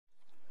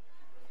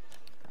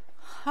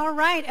All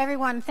right,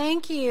 everyone,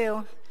 thank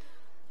you.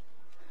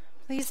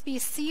 Please be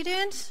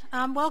seated.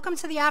 Welcome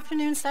to the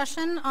afternoon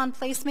session on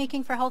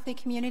placemaking for healthy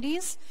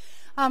communities.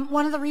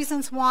 One of the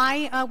reasons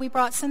why we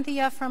brought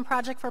Cynthia from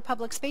Project for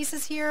Public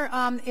Spaces here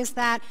is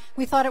that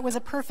we thought it was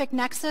a perfect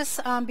nexus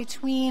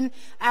between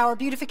our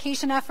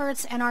beautification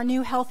efforts and our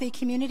new healthy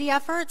community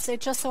efforts.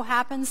 It just so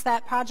happens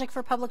that Project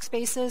for Public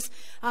Spaces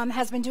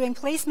has been doing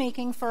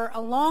placemaking for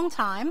a long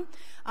time.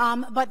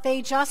 But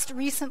they just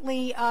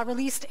recently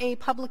released a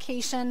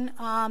publication,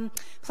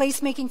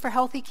 Placemaking for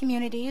Healthy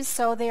Communities.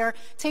 So they're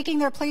taking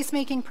their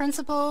placemaking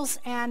principles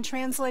and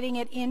translating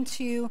it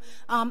into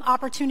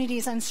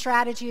opportunities and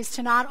strategies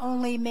to not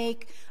only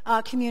make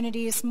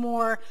communities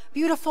more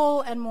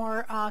beautiful and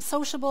more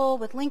sociable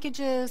with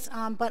linkages,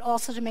 but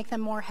also to make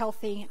them more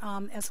healthy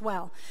as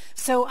well.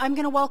 So I'm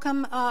going to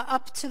welcome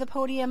up to the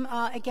podium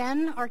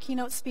again our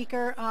keynote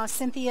speaker,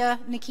 Cynthia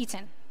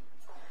Nikitin.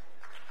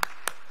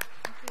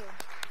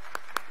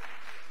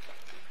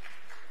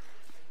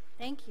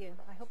 Thank you.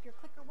 I hope your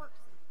clicker works.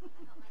 My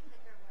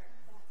clicker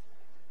works.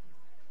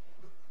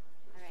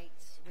 All right,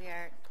 we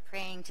are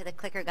praying to the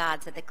clicker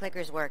gods that the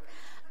clickers work.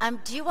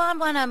 Do you all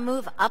want to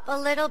move up a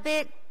little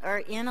bit or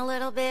in a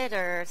little bit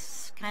or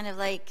kind of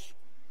like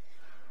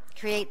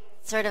create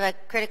sort of a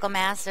critical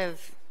mass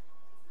of...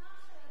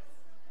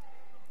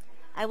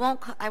 I will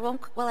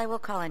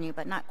call on you,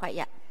 but not quite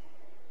yet.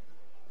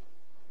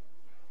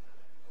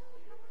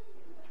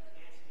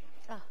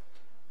 Oh,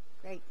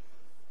 great.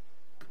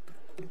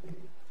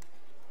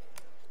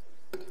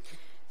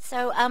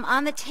 So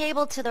on the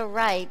table to the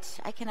right,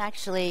 I can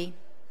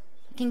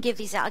give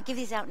these out. I'll give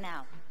these out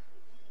now.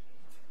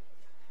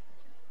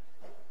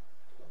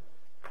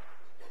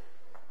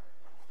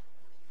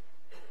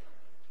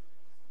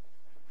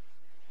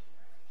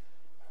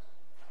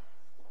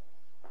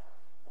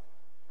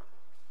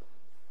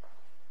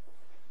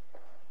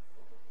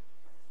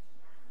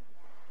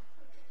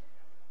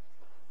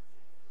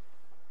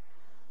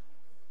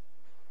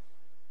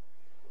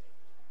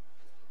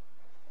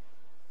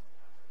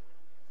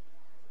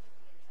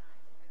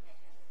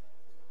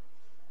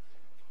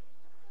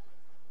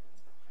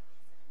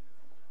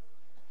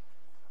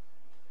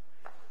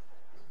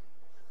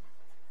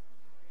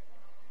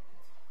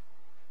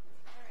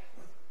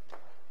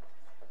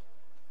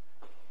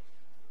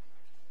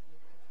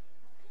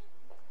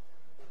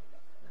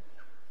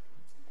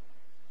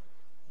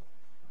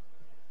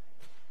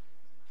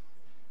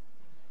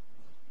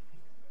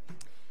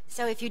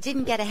 So if you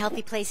didn't get a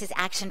Healthy Places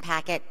action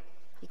packet,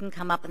 you can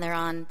come up and they're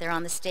on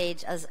the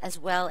stage as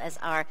well as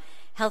our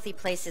Healthy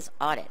Places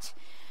Audit.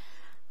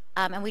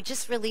 And we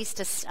just released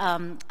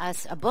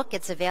a book.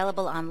 It's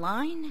available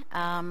online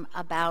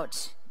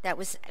that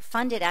was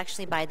funded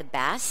actually by the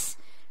Bass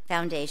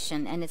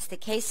Foundation, and it's the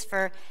case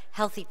for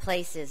healthy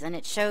places, and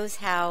it shows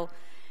how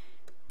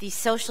the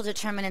social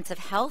determinants of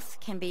health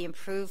can be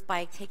improved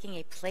by taking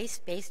a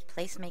place-based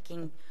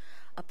placemaking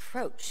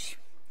approach.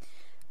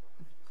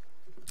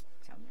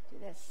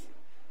 This.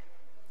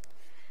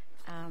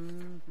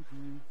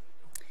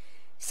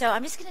 So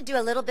I'm just going to do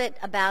a little bit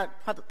about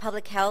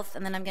public health,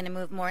 and then I'm going to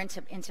move more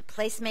into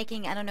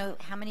placemaking. I don't know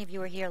how many of you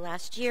were here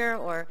last year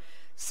or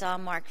saw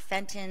Mark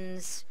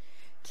Fenton's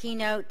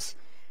keynote.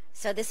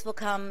 So this will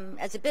come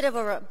as a bit of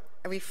a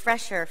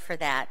refresher for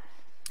that.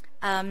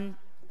 But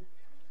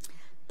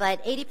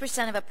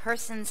 80% of a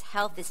person's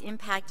health is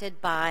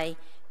impacted by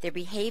their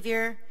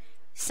behavior,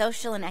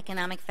 social and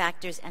economic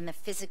factors, and the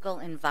physical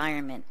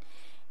environment.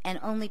 And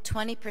only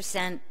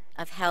 20%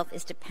 of health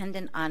is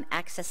dependent on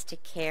access to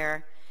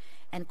care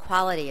and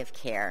quality of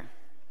care.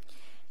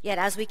 Yet,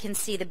 as we can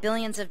see, the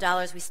billions of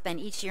dollars we spend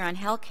each year on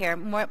healthcare,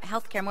 more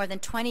than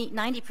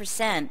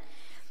 90%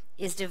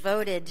 is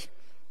devoted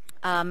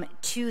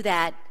to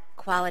that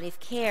quality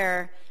of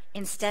care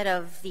instead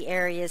of the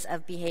areas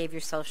of behavior,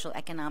 social,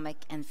 economic,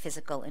 and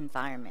physical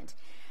environment.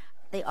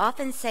 They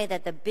often say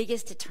that the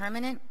biggest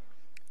determinant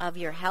of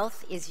your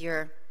health is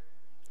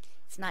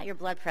it's not your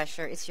blood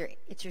pressure, it's your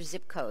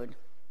zip code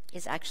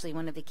is actually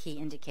one of the key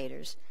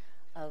indicators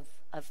of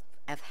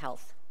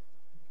health.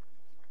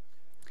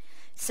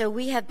 So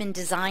we have been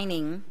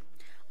designing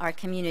our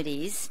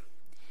communities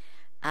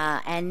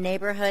and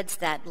neighborhoods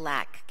that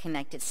lack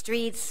connected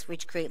streets,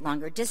 which create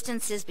longer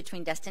distances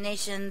between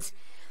destinations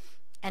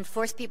and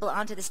force people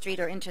onto the street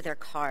or into their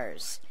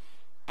cars.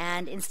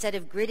 And instead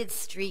of gridded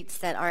streets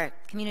that our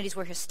communities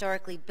were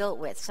historically built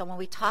with. So when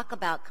we talk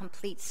about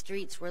complete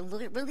streets, we're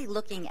really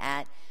looking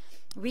at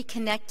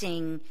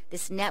reconnecting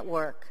this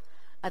network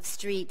of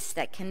streets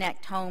that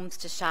connect homes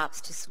to shops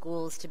to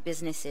schools to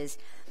businesses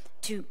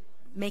to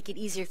make it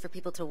easier for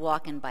people to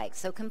walk and bike.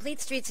 So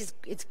complete streets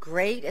it's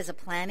great as a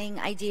planning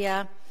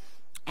idea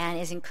and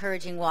is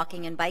encouraging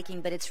walking and biking,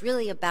 but it's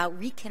really about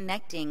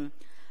reconnecting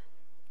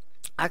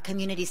our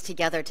communities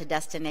together to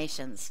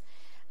destinations.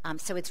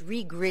 So it's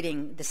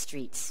regridding the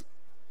streets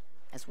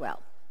as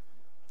well.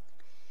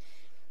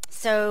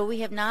 So we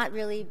have not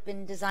really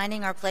been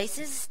designing our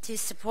places to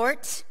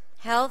support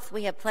health.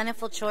 We have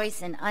plentiful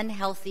choice and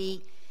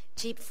unhealthy,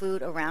 cheap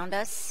food around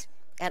us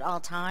at all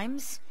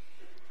times.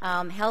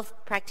 Health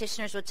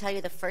practitioners will tell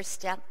you the first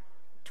step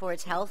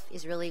towards health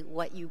is really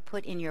what you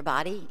put in your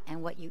body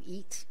and what you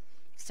eat.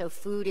 So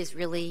food is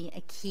really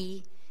a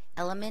key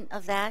element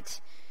of that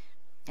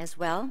as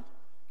well.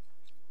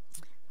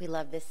 We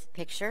love this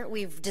picture.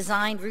 We've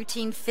designed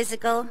routine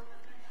physical,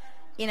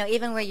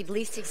 even where you'd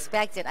least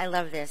expect it. I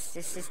love this.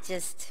 This is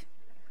just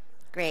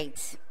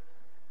great.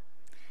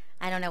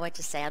 I don't know what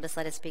to say. I'll just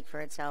let it speak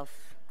for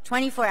itself.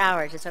 24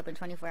 hours. It's open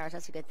 24 hours.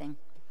 That's a good thing.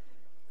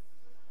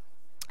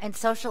 And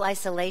social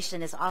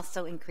isolation is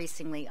also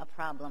increasingly a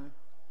problem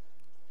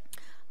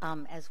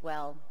as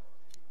well,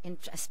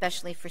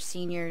 especially for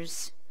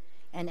seniors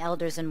and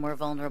elders and more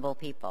vulnerable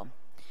people.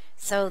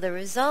 So the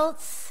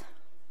results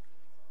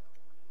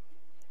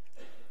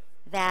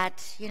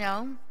that,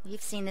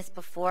 you've seen this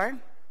before.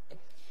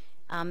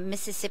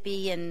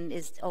 Mississippi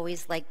is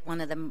always like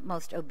one of the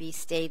most obese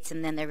states,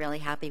 and then they're really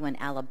happy when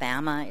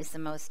Alabama is the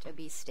most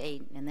obese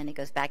state, and then it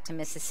goes back to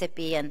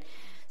Mississippi, and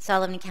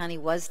Sullivan County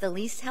was the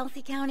least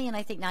healthy county, and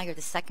I think now you're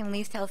the second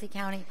least healthy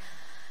county.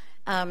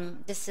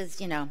 This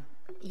is,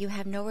 you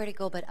have nowhere to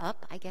go but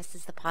up, I guess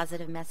is the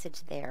positive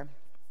message there.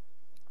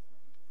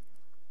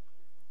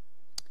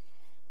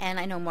 And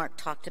I know Mark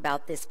talked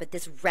about this, but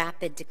this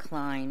rapid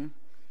decline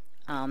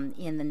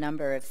in the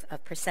number of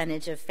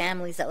percentage of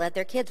families that let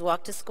their kids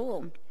walk to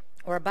school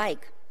or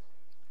bike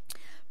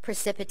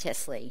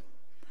precipitously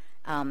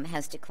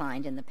has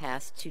declined in the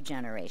past 2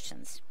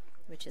 generations,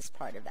 which is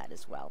part of that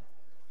as well.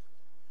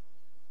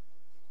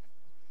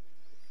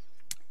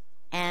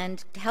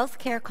 And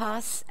healthcare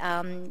costs,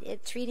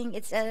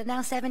 it's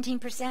now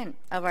 17%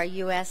 of our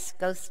U.S.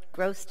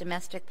 gross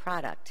domestic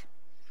product.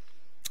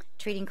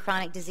 Treating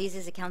chronic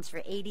diseases accounts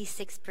for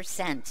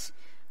 86%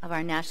 of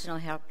our national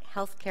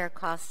health care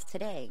costs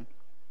today.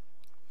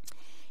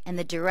 And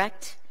the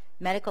direct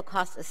medical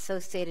costs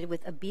associated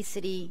with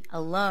obesity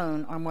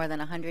alone are more than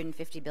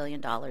 $150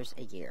 billion a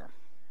year.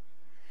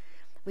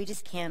 We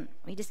just can't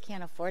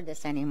afford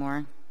this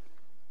anymore.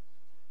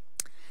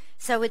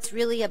 So it's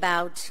really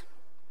about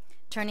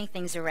turning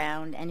things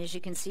around, and as you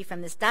can see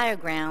from this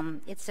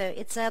diagram, it's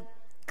a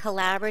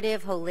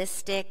collaborative,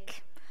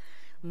 holistic,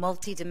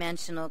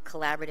 multidimensional,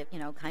 collaborative,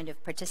 kind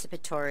of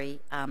participatory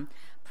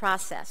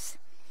process.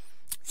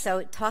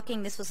 So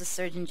this was a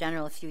Surgeon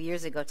General a few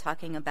years ago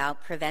talking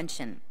about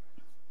prevention.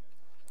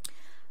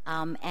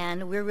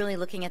 And we're really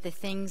looking at the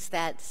things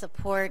that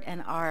support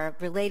and are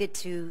related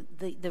to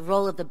the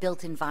role of the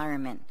built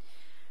environment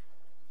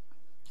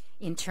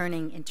in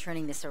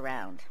turning this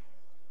around.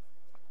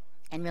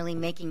 And really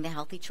making the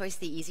healthy choice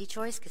the easy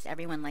choice, because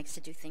everyone likes to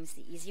do things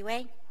the easy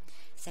way.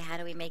 So how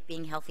do we make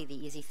being healthy the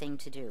easy thing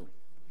to do?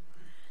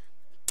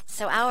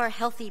 So our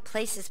Healthy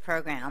Places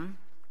program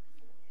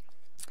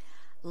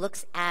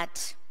looks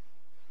at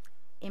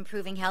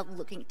improving health,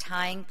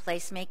 tying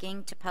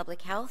placemaking to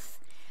public health,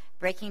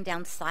 breaking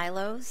down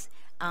silos,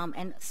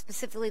 and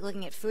specifically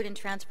looking at food and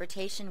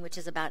transportation, which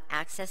is about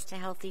access to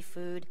healthy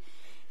food,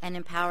 and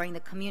empowering the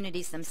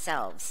communities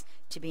themselves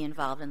to be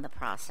involved in the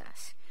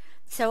process.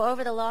 So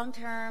over the long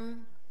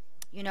term,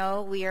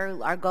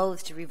 our goal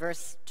is to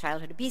reverse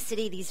childhood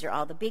obesity. These are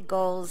all the big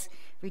goals,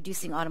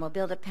 reducing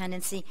automobile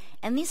dependency.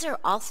 And these are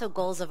also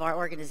goals of our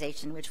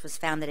organization, which was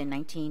founded in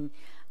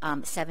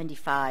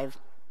 1975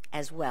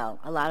 as well.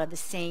 A lot of the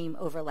same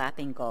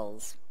overlapping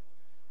goals.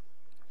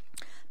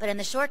 But in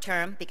the short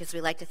term, because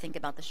we like to think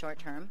about the short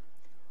term,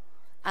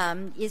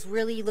 is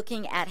really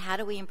looking at how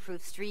do we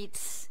improve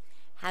streets,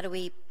 how do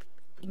we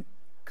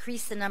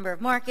increase the number of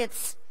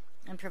markets,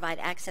 and provide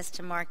access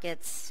to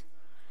markets.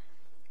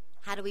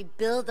 How do we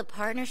build the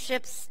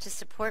partnerships to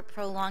support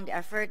prolonged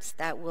efforts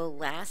that will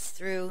last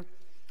through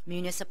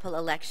municipal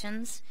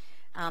elections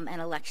and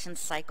election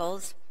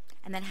cycles?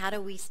 And then how do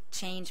we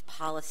change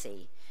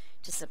policy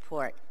to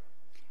support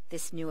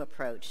this new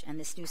approach and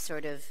this new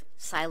sort of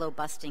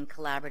silo-busting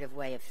collaborative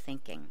way of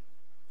thinking?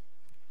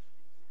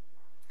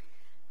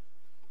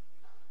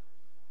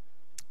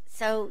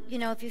 So,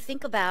 if you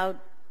think about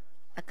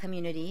a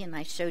community, and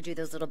I showed you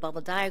those little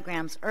bubble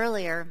diagrams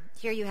earlier,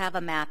 here you have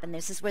a map, and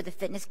this is where the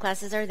fitness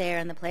classes are there,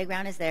 and the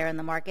playground is there, and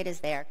the market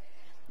is there,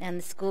 and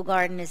the school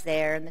garden is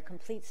there, and the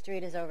complete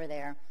street is over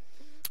there.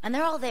 And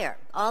they're all there.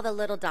 All the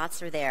little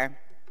dots are there,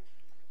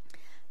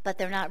 but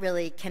they're not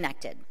really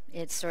connected.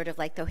 It's sort of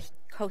like the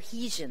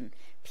cohesion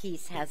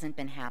piece hasn't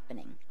been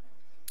happening.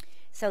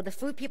 So the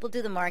food people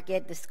do the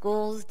market, the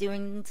schools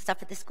doing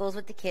stuff at the schools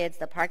with the kids,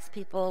 the parks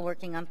people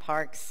working on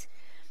parks,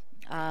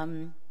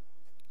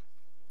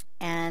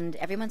 and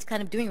everyone's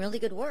kind of doing really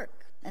good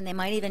work, and they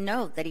might even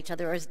know that each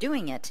other is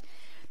doing it.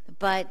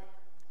 But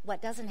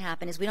what doesn't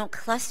happen is we don't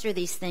cluster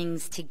these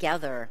things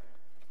together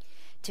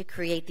to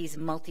create these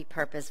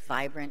multi-purpose,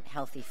 vibrant,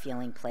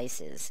 healthy-feeling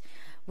places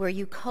where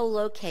you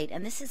co-locate.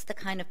 And this is the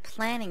kind of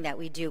planning that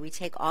we do. We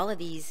take all of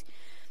these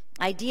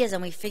ideas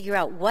and we figure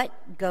out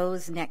what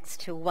goes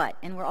next to what.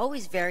 And we're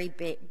always very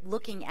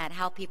looking at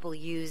how people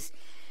use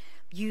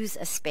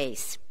a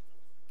space.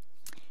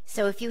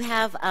 So if you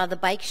have the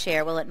bike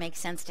share, well, it makes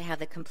sense to have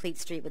the complete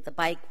street with the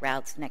bike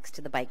routes next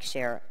to the bike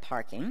share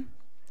parking.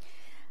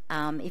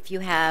 If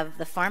you have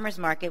the farmer's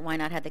market, why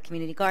not have the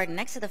community garden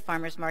next to the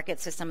farmer's market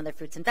so some of the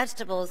fruits and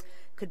vegetables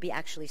could be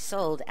actually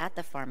sold at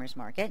the farmer's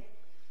market?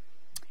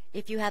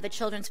 If you have a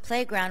children's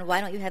playground,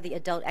 why don't you have the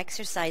adult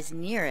exercise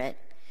near it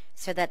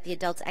so that the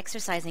adults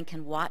exercising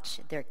can watch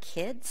their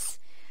kids?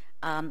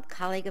 A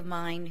colleague of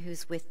mine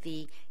who's with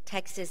the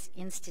Texas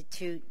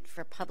Institute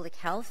for Public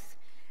Health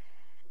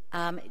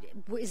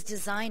is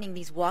designing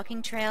these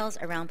walking trails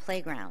around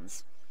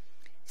playgrounds.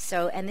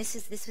 So, and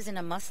this was in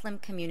a Muslim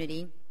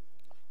community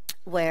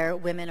where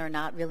women are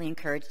not really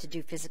encouraged to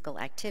do physical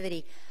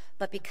activity,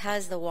 but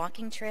because the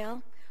walking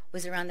trail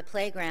was around the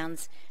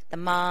playgrounds, the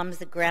moms,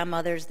 the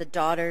grandmothers, the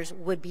daughters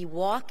would be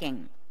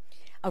walking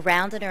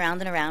around and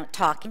around and around,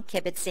 talking,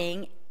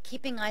 kibitzing,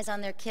 keeping eyes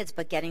on their kids,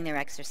 but getting their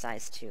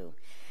exercise too.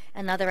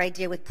 Another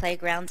idea with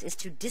playgrounds is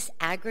to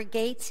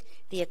disaggregate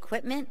the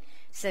equipment.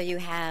 So you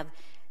have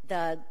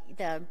the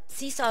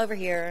seesaw over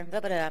here, blah,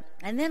 blah, blah,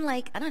 and then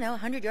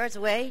 100 yards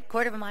away,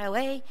 quarter of a mile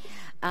away,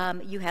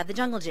 you have the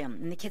jungle gym,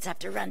 and the kids have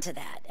to run to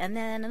that. And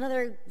then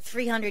another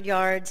 300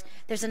 yards,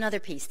 there's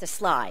another piece, the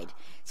slide.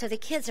 So the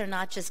kids are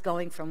not just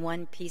going from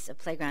one piece of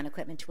playground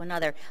equipment to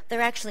another. They're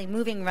actually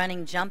moving,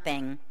 running,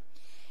 jumping,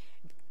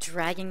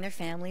 dragging their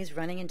families,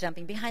 running and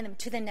jumping behind them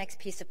to the next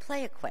piece of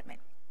play equipment,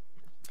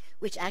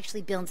 which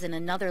actually builds in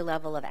another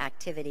level of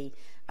activity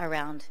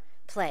around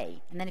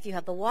play. And then if you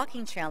have the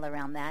walking trail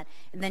around that,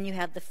 and then you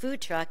have the food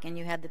truck, and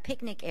you have the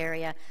picnic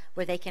area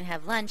where they can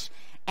have lunch,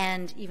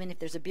 and even if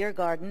there's a beer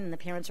garden and the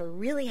parents are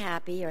really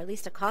happy, or at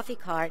least a coffee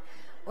cart,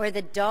 or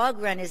the dog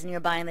run is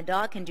nearby and the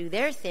dog can do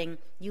their thing,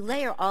 you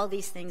layer all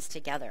these things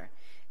together.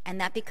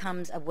 And that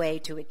becomes a way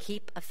to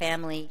keep a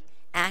family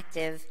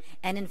active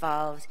and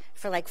involved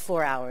for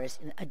 4 hours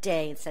a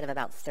day instead of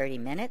about 30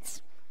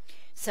 minutes.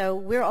 So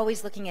we're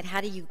always looking at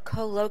how do you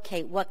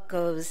co-locate what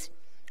goes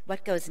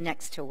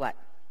next to what.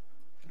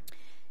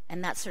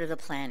 And that's sort of the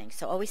planning.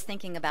 So always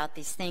thinking about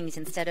these things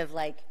instead of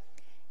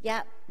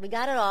yeah, we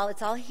got it all,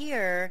 it's all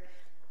here.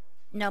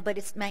 No, but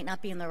it might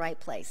not be in the right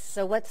place.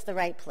 So what's the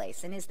right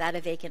place? And is that a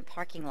vacant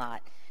parking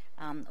lot?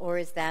 Or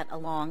is that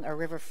along a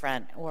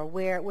riverfront? Or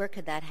where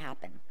could that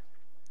happen?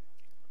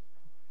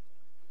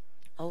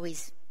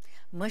 Always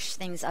mush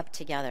things up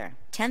together.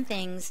 10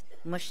 things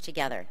mushed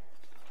together.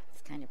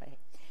 It's kind of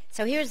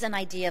So here's an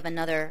idea of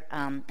another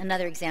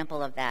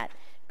example of that,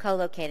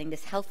 co-locating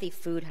this healthy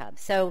food hub.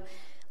 So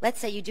let's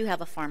say you do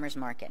have a farmer's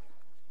market.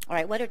 All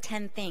right, what are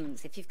 10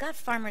 things? If you've got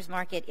farmer's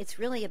market, it's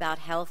really about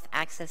health,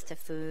 access to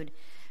food,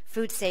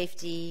 food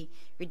safety,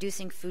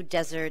 reducing food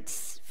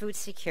deserts, food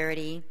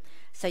security.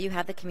 So you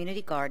have the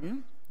community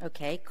garden.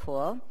 Okay,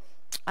 cool.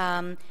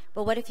 But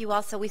what if you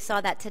also, we saw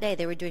that today,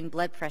 they were doing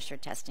blood pressure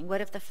testing.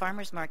 What if the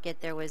farmer's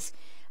market, there was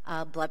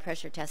blood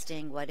pressure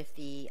testing? What if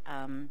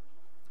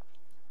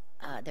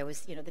there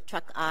was, the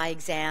truck eye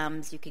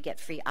exams, you could get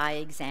free eye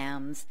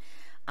exams.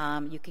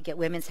 You could get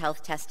women's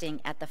health testing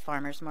at the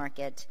farmer's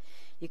market.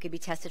 You could be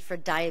tested for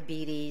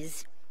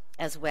diabetes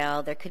as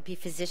well. There could be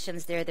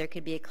physicians there. There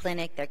could be a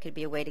clinic. There could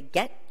be a way to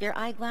get your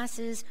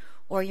eyeglasses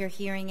or your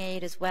hearing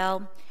aid as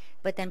well.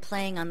 But then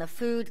playing on the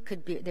food,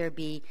 there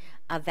be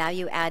a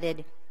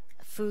value-added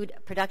food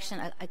production,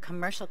 a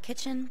commercial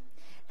kitchen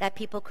that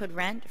people could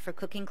rent for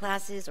cooking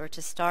classes or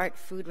to start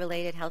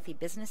food-related healthy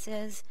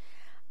businesses.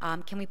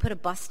 Can we put a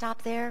bus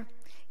stop there?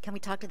 Can we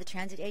talk to the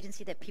transit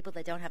agency that people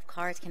that don't have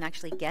cars can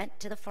actually get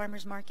to the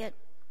farmer's market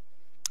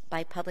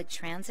by public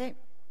transit?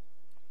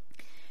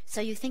 So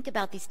you think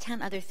about these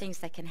 10 other things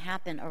that can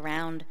happen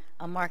around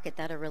a market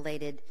that are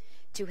related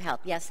to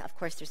health. Yes, of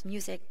course, there's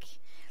music,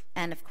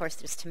 and of course,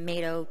 there's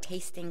tomato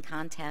tasting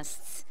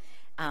contests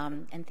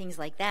and things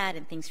like that,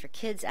 and things for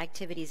kids'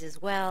 activities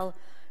as well.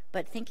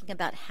 But thinking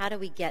about how do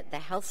we get the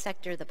health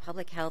sector, the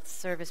public health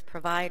service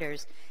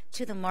providers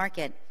to the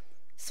market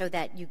so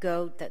that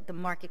the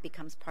market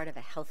becomes part of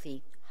a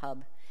healthy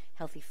hub,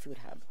 healthy food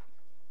hub.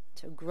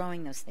 So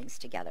growing those things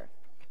together.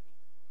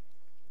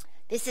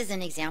 This is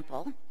an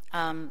example.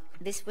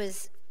 This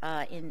was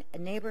in a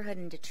neighborhood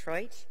in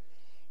Detroit,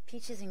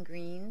 Peaches and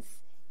Greens,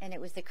 and it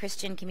was the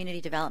Christian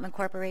Community Development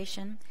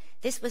Corporation.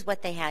 This was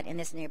what they had in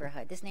this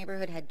neighborhood. This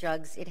neighborhood had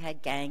drugs, it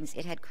had gangs,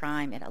 it had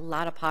crime, it had a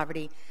lot of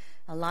poverty,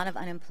 a lot of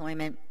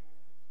unemployment,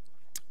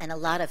 and a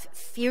lot of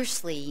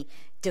fiercely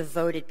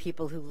devoted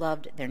people who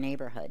loved their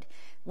neighborhood.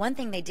 One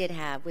thing they did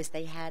have was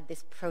they had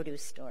this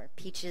produce store,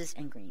 Peaches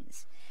and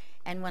Greens.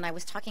 And when I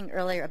was talking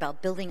earlier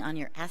about building on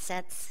your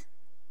assets,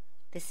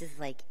 this is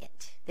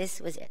it. This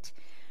was it.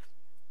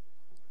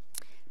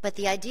 But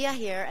the idea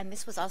here, and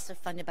this was also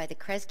funded by the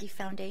Kresge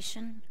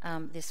Foundation,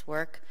 this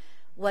work,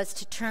 was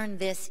to turn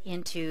this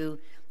into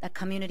a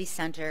community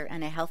center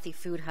and a healthy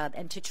food hub,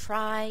 and to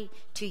try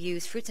to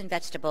use fruits and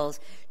vegetables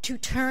to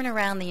turn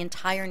around the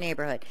entire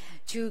neighborhood,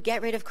 to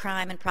get rid of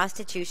crime and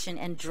prostitution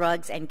and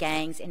drugs and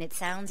gangs. And it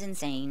sounds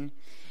insane,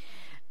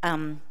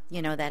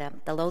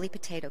 that the lowly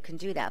potato can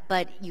do that.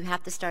 But you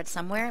have to start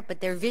somewhere. But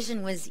their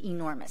vision was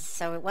enormous.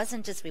 So it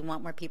wasn't just we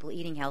want more people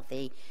eating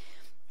healthy.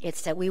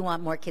 It's that we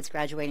want more kids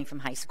graduating from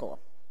high school.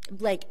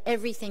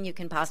 Everything you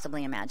can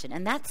possibly imagine.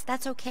 And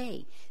that's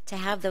okay to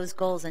have those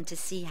goals and to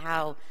see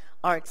how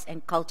arts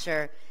and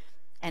culture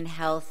and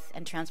health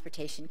and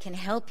transportation can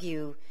help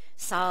you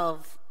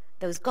solve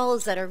those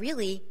goals that are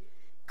really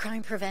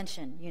crime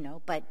prevention,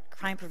 but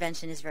crime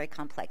prevention is very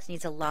complex,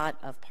 needs a lot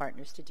of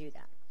partners to do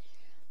that.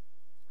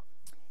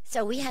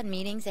 So we had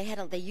meetings.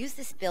 They used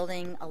this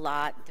building a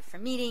lot for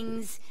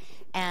meetings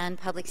and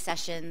public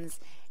sessions,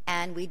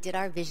 and we did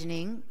our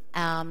visioning,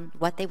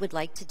 what they would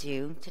like to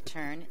do to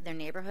turn their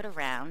neighborhood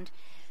around.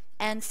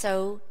 And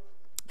so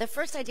the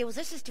first idea was,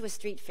 let's just do a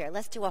street fair.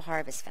 Let's do a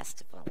harvest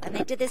festival. And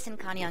they did this in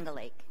Kanyanga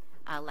Lake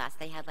last.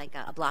 They had like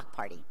a block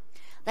party.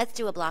 Let's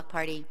do a block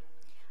party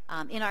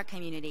in our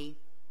community.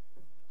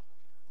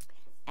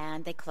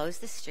 And they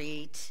closed the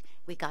street.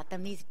 We got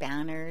them these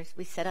banners.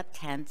 We set up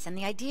tents. And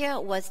the idea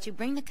was to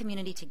bring the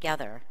community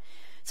together.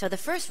 So the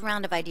first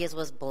round of ideas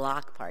was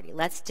block party.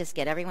 Let's just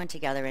get everyone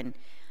together and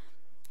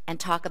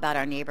talk about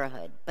our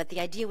neighborhood. But the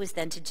idea was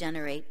then to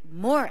generate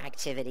more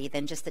activity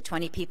than just the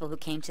 20 people who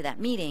came to that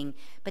meeting,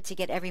 but to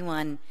get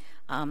everyone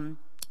in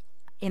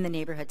the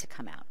neighborhood to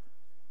come out.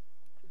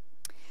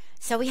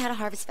 So we had a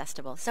harvest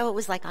festival. So it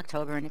was like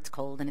October, and it's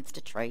cold, and it's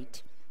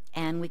Detroit.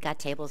 And we got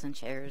tables and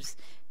chairs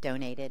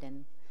donated,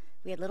 and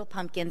we had little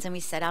pumpkins, and we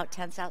set out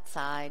tents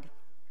outside.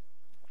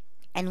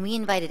 And we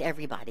invited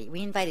everybody.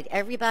 We invited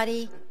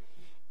everybody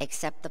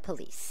except the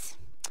police.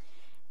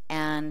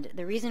 And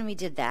the reason we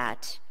did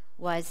that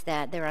was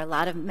that there are a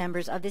lot of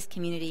members of this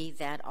community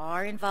that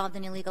are involved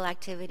in illegal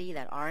activity,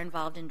 that are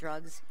involved in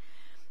drugs,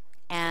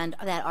 and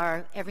that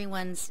are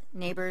everyone's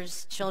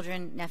neighbors,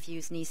 children,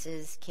 nephews,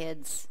 nieces,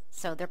 kids.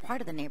 So they're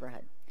part of the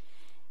neighborhood.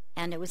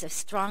 And it was a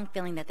strong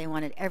feeling that they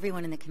wanted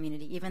everyone in the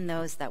community, even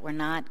those that were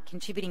not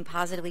contributing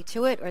positively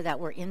to it or that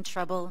were in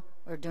trouble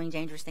or doing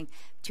dangerous things,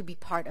 to be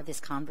part of this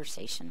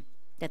conversation,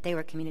 that they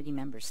were community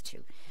members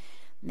too.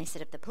 And they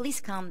said, if the police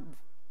come,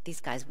 these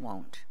guys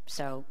won't.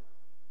 So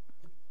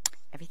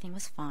everything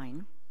was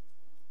fine.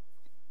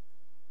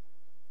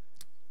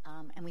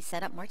 And we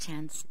set up more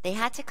tents. They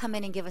had to come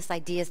in and give us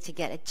ideas to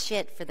get a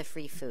chit for the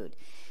free food.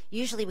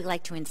 Usually we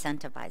like to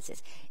incentivize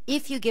this.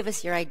 If you give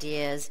us your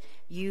ideas,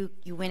 you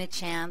win a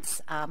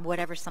chance,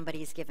 whatever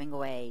somebody is giving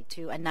away,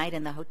 to a night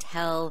in the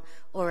hotel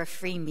or a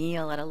free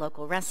meal at a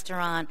local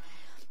restaurant.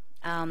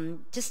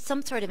 Just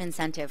some sort of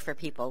incentive for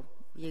people.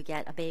 You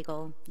get a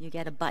bagel, you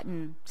get a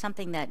button,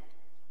 something that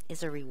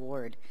is a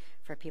reward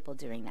for people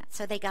doing that.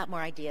 So they got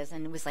more ideas,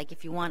 and it was like,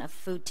 if you want a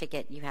food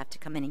ticket, you have to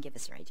come in and give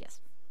us your ideas.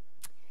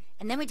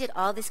 And then we did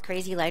all this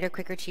crazy, lighter,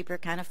 quicker, cheaper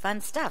kind of fun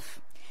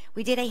stuff.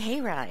 We did a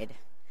hayride.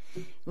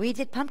 We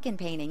did pumpkin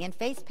painting and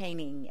face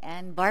painting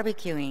and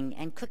barbecuing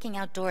and cooking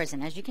outdoors.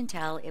 And as you can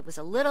tell, it was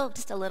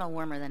just a little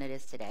warmer than it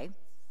is today.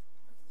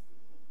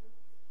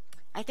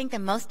 I think the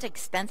most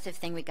expensive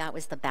thing we got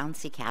was the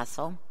bouncy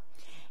castle.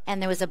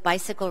 And there was a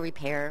bicycle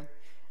repair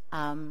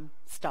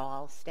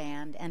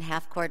stand, and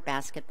half-court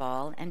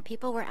basketball. And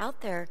people were out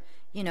there,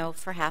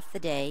 for half the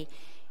day,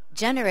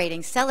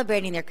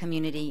 celebrating their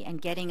community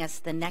and getting us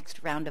the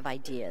next round of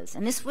ideas.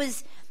 And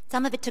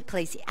some of it took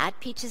place at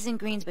Peaches and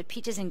Greens, but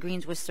Peaches and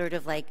Greens was sort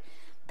of like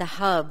the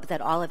hub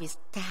that all of us,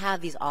 to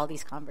have all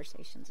these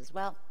conversations as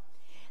well.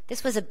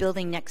 This was a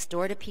building next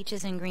door to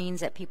Peaches and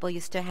Greens that people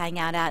used to hang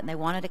out at, and they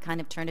wanted to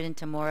kind of turn it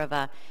into more of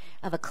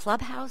a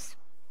clubhouse.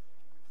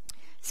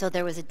 So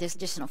there was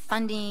additional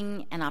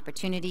funding and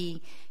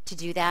opportunity to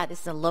do that.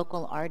 This is a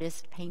local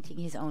artist painting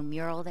his own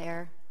mural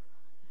there.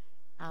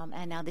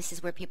 And now this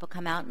is where people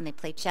come out and they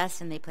play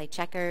chess and they play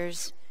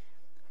checkers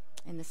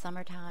in the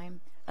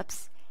summertime.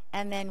 Oops.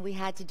 And then we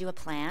had to do a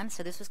plan.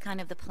 So this was kind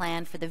of the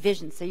plan for the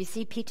vision. So you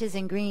see Peaches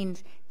and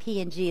Greens,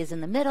 P&G is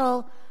in the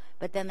middle,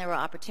 but then there were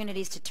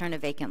opportunities to turn a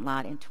vacant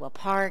lot into a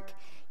park,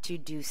 to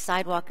do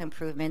sidewalk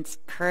improvements,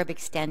 curb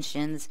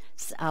extensions,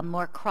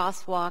 more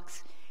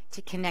crosswalks,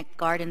 to connect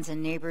gardens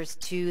and neighbors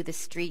to the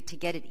street, to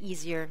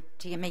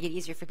make it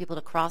easier for people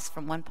to cross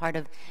from one part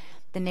of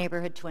the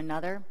neighborhood to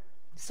another.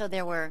 So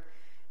there were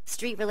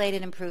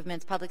street-related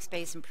improvements, public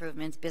space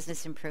improvements,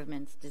 business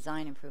improvements,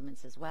 design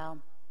improvements as well.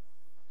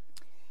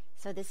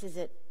 So this is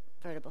it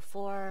for the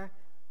before,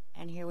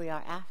 and here we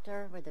are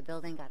after, where the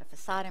building got a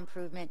facade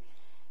improvement.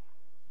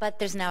 But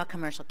there's now a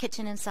commercial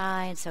kitchen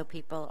inside, so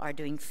people are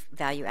doing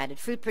value-added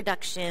food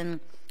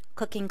production,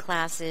 cooking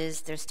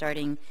classes. They're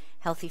starting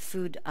healthy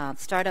food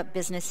startup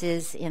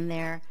businesses in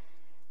there.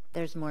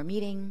 There's more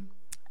meeting.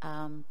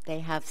 They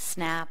have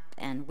SNAP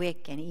and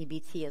WIC and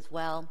EBT as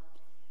well.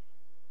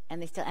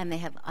 And they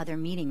have other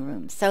meeting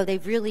rooms. So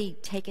they've really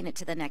taken it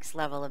to the next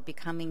level of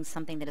becoming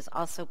something that is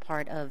also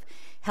part of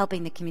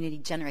helping the community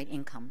generate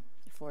income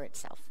for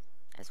itself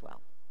as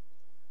well.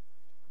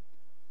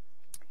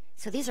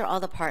 So these are all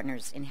the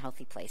partners in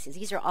Healthy Places.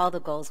 These are all the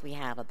goals we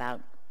have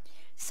about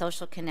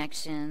social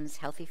connections,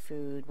 healthy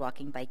food,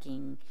 walking,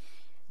 biking,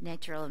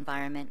 natural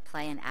environment,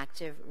 play, and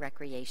active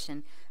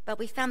recreation. But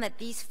we found that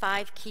these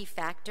 5 key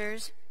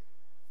factors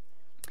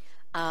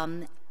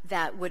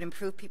that would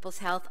improve people's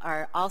health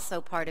are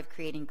also part of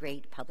creating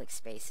great public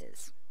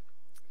spaces.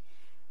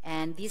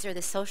 And these are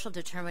the social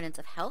determinants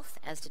of health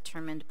as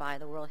determined by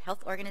the World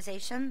Health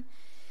Organization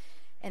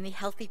and the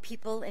Healthy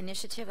People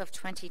Initiative of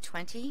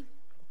 2020.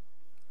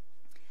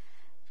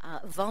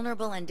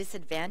 vulnerable and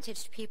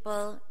disadvantaged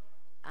people,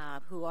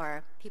 who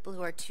are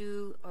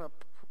too or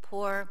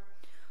poor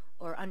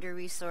or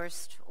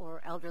under-resourced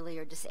or elderly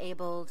or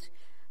disabled,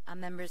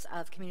 members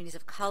of communities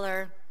of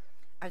color,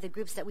 are the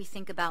groups that we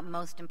think about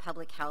most in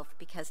public health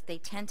because they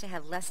tend to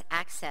have less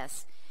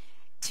access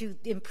to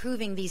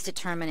improving these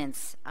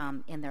determinants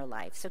in their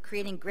life. So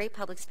creating great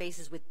public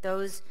spaces with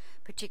those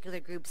particular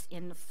groups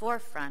in the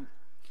forefront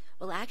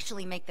will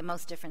actually make the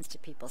most difference to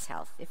people's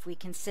health if we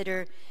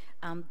consider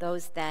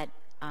those that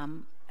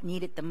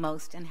need it the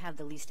most and have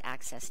the least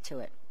access to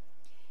it.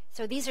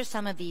 So these are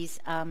some of these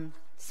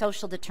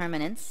social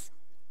determinants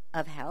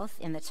of health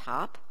in the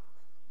top.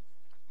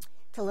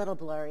 It's a little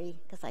blurry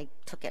because I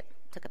took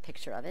a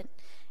picture of it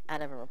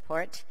out of a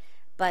report.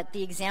 But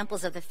the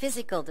examples of the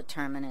physical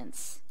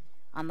determinants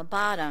on the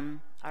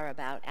bottom are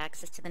about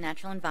access to the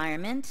natural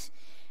environment,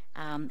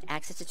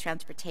 access to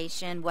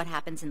transportation, what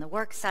happens in the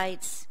work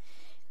sites,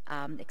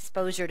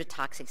 exposure to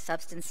toxic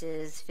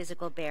substances,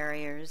 physical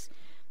barriers,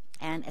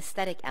 and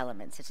aesthetic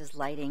elements such as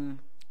lighting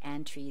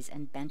and trees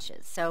and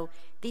benches. So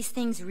these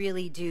things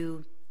really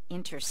do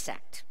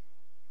intersect.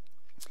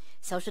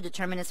 Social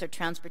determinants are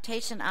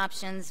transportation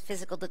options.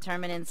 Physical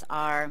determinants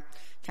are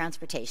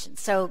transportation.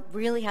 So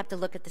really have to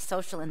look at the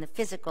social and the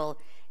physical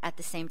at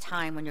the same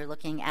time when you're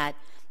looking at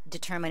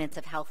determinants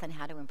of health and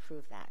how to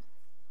improve that.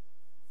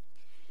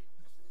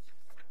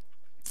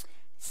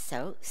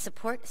 So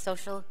support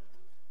social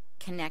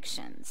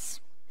connections.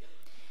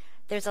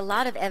 There's a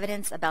lot of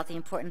evidence about the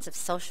importance of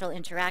social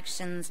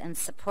interactions and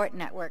support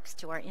networks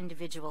to our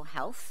individual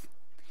health,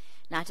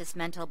 not just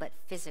mental but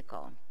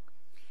physical.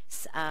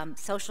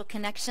 Social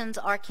connections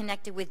are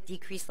connected with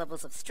decreased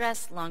levels of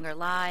stress, longer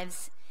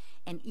lives,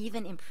 and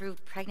even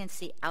improved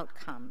pregnancy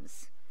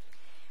outcomes.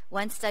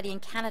 One study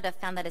in Canada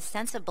found that a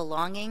sense of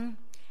belonging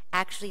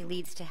actually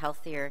leads to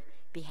healthier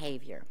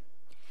behavior.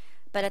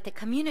 But at the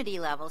community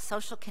level,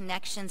 social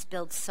connections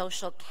build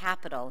social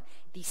capital.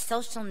 These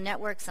social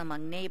networks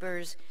among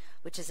neighbors,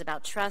 which is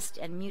about trust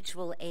and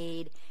mutual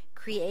aid,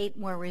 create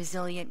more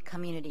resilient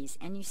communities.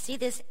 And you see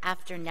this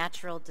after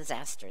natural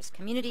disasters.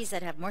 Communities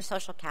that have more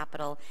social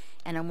capital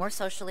and are more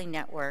socially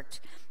networked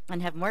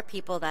and have more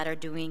people that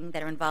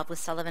are involved with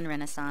Sullivan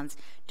Renaissance,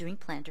 doing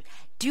plenary,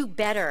 do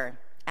better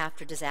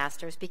after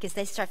disasters because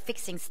they start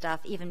fixing stuff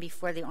even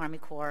before the Army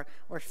Corps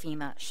or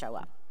FEMA show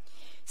up.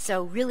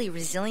 So really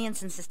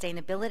resilience and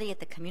sustainability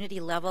at the community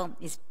level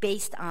is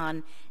based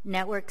on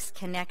networks,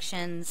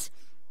 connections,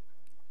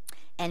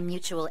 and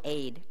mutual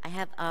aid. I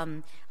have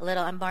I'm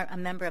a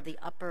member of the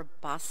Upper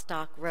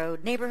Bostock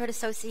Road Neighborhood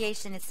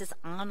Association. It's this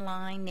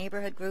online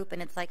neighborhood group,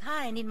 and it's like,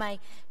 hi, I need my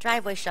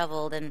driveway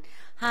shoveled, and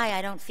hi,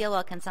 I don't feel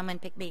well, can someone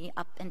pick me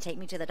up and take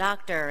me to the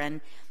doctor?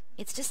 And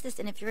it's just this,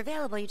 and if you're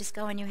available, you just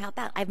go and you help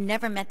out. I've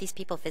never met these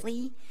people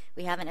physically.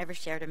 We haven't ever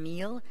shared a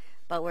meal,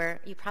 but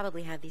you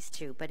probably have these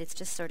too. But it's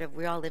just sort of,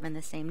 we all live in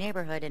the same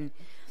neighborhood, and,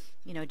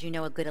 do you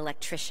know a good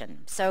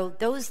electrician? So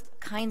those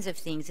kinds of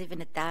things,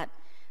 even at that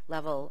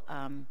level,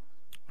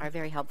 are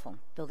very helpful,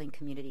 building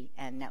community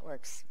and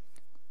networks.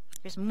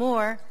 There's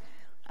more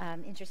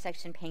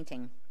intersection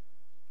painting.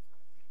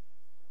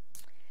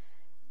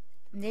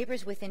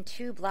 Neighbors within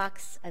 2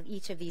 blocks of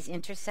each of these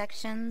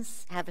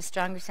intersections have a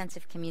stronger sense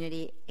of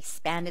community,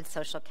 expanded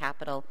social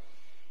capital,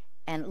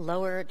 and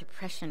lower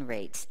depression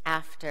rates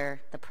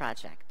after the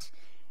project,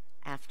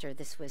 after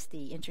this was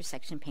the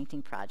intersection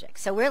painting project.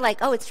 So we're like,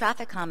 oh, it's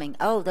traffic calming.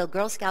 Oh, the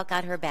Girl Scout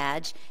got her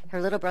badge. Her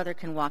little brother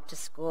can walk to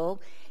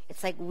school.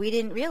 It's like we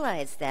didn't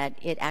realize that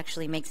it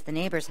actually makes the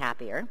neighbors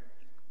happier.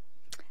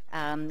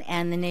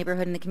 And the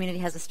neighborhood and the community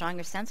has a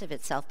stronger sense of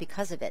itself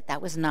because of it.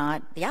 That was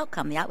not the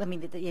outcome.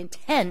 The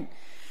intent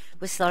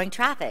was slowing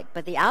traffic,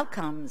 but the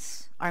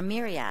outcomes are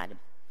myriad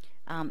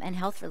and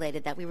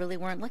health-related that we really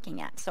weren't looking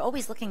at. So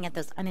always looking at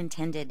those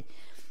unintended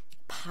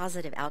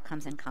positive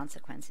outcomes and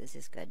consequences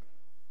is good.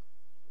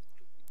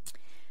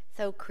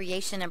 So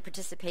creation and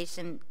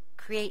participation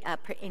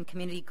in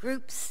community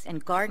groups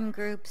and garden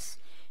groups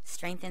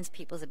strengthens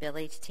people's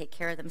ability to take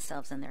care of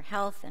themselves and their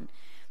health, and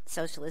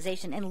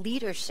socialization and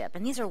leadership.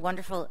 And these are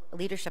wonderful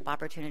leadership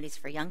opportunities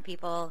for young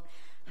people,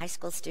 high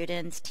school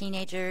students,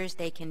 teenagers.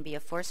 They can be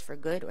a force for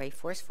good or a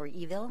force for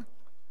evil.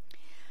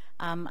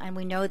 And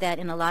we know that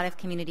in a lot of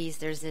communities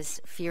there's this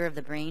fear of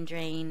the brain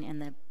drain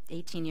and the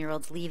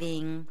 18-year-olds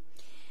leaving.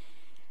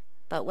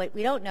 But what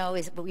we don't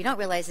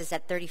realize is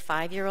that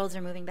 35-year-olds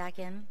are moving back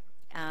in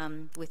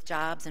with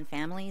jobs and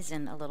families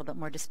and a little bit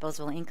more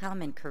disposable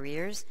income and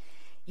careers.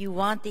 You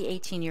want the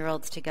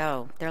 18-year-olds to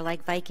go. They're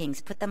like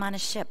Vikings. Put them on a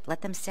ship.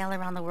 Let them sail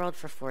around the world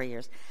for 4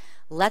 years.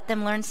 Let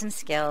them learn some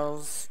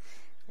skills,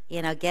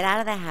 get out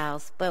of the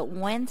house. But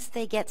once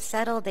they get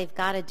settled, they've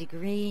got a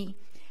degree,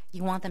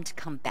 you want them to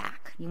come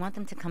back. You want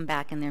them to come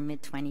back in their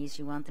mid-20s.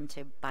 You want them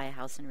to buy a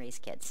house and raise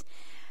kids.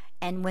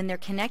 And when they're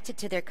connected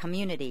to their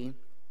community,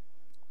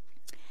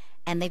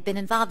 and they've been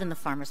involved in the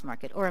farmer's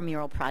market or a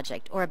mural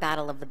project or a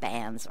battle of the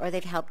bands, or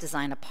they've helped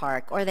design a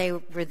park, or they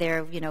were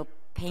there,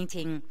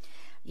 painting,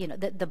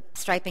 the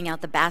striping out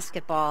the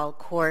basketball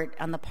court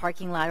on the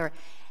parking lot,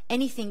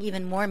 anything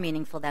even more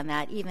meaningful than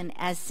that, even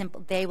as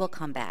simple, they will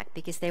come back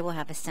because they will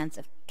have a sense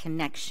of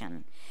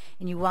connection.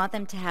 And you want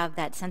them to have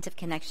that sense of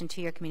connection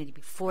to your community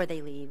before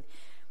they leave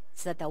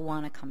so that they'll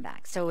want to come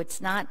back. So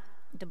it's not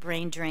the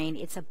brain drain.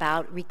 It's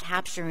about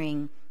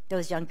recapturing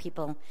those young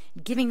people,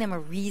 giving them a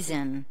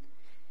reason.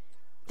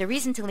 The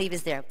reason to leave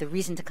is there, the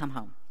reason to come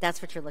home.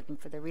 That's what you're looking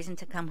for, the reason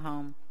to come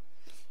home,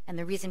 and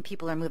the reason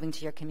people are moving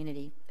to your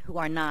community who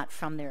are not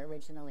from there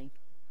originally.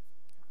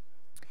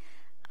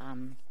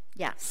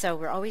 So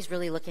we're always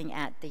really looking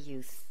at the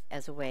youth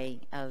as a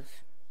way of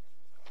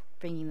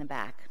bringing them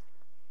back.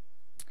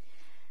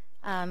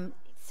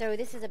 So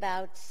this is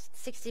about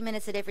 60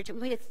 minutes a day for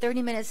children. We did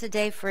 30 minutes a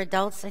day for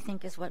adults, I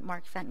think is what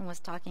Mark Fenton was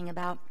talking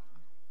about.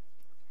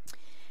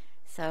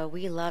 So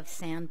we love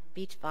sand,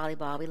 beach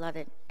volleyball. We love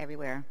it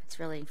everywhere. It's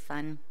really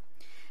fun.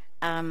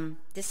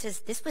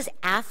 This was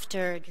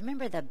after, do you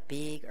remember the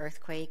big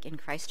earthquake in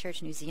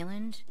Christchurch, New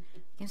Zealand? I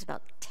think it was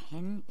about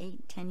 10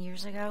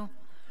 years ago.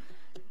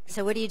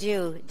 So what do you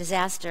do?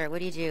 Disaster, what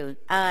do?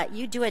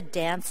 You do a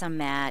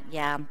dance-o-mat.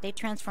 Yeah, they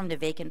transformed a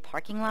vacant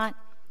parking lot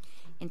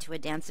into a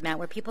dance-o-mat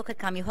where people could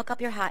come. You hook up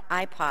your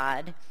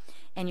iPod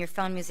and your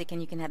phone music, and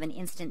you can have an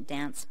instant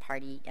dance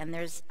party. And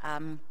there is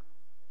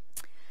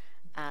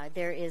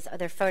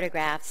other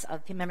photographs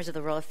of members of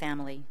the royal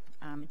family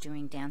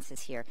doing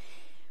dances here.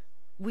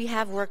 We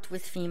have worked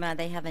with FEMA.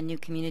 They have a new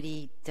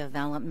community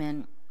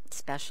development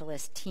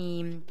specialist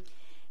team,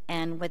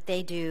 and what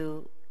they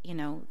do,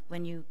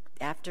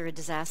 after a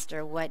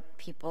disaster, what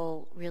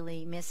people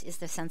really miss is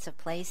the sense of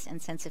place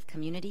and sense of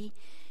community.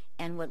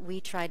 And what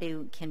we try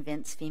to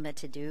convince FEMA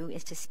to do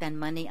is to spend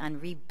money on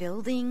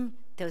rebuilding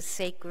those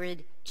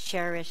sacred,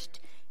 cherished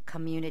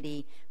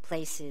community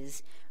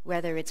places,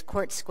 whether it's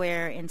Court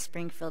Square in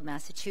Springfield,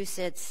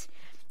 Massachusetts,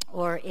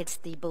 or it's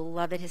the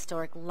beloved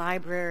historic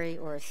library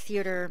or a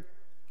theater,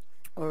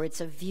 or it's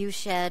a view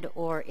shed,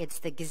 or it's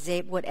the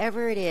Gazette,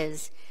 whatever it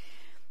is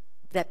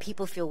that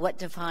people feel what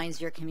defines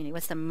your community,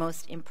 what's the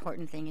most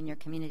important thing in your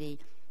community,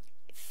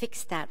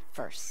 fix that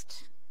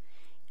first.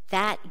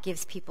 That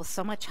gives people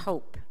so much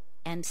hope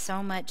and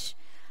so much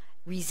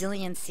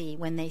resiliency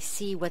when they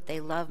see what they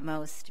love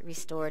most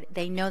restored.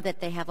 They know that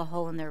they have a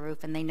hole in their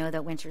roof, and they know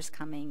that winter's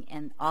coming,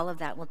 and all of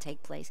that will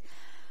take place.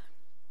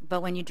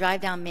 But when you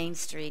drive down Main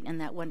Street and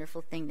that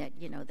wonderful thing that,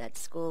 that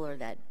school or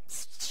that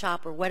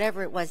shop or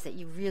whatever it was that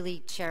you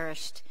really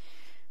cherished,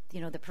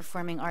 the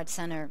Performing Arts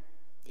Center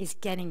is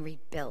getting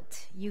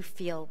rebuilt, you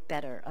feel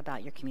better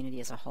about your community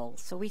as a whole.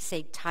 So we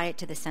say tie it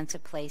to the sense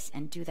of place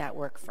and do that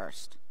work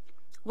first.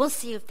 We'll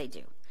see if they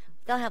do.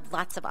 They'll have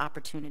lots of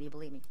opportunity,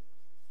 believe me.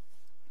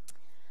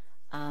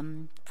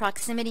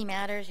 Proximity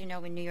matters. In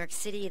New York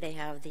City, they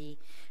have the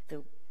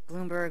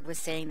Bloomberg was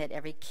saying that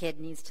every kid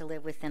needs to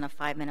live within a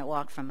 5-minute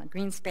walk from a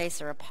green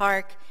space or a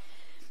park.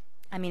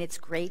 I mean, it's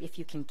great if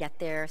you can get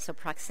there. So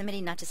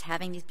proximity, not just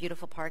having these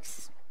beautiful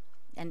parks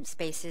and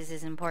spaces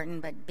is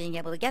important, but being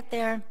able to get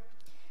there.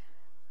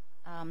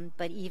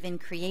 But even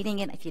creating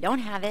it, if you don't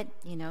have it,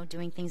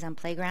 doing things on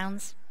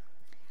playgrounds,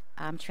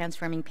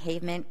 transforming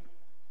pavement.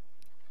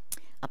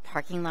 A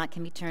parking lot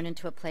can be turned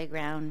into a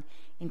playground,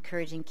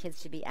 encouraging kids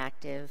to be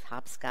active,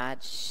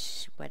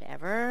 hopscotch,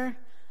 whatever.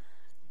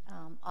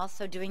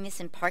 Also doing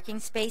this in parking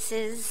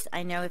spaces.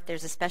 I know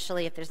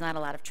especially if there's not a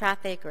lot of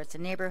traffic or it's a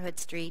neighborhood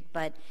street,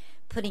 but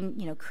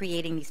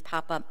creating these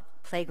pop-up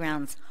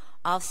playgrounds.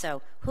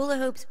 Also, hula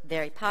hoops,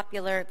 very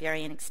popular,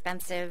 very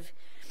inexpensive.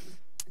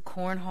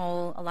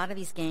 Cornhole, a lot of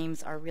these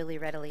games are really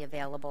readily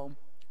available.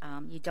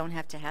 You don't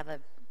have to have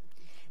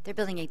they're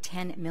building a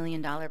 $10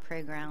 million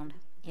playground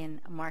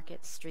in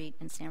Market Street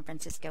in San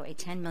Francisco, a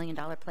 $10 million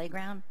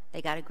playground.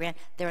 They got a grant.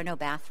 There are no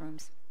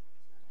bathrooms.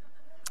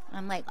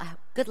 I'm like,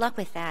 good luck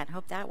with that.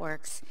 Hope that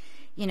works.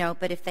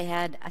 But if they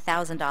had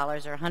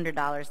 $1,000 or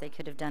 $100, they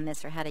could have done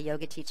this or had a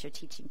yoga teacher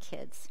teaching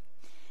kids.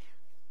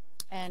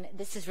 And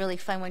this is really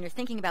fun when you're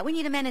thinking about, we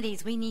need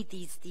amenities, we need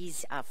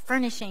these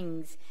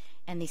furnishings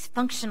and these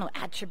functional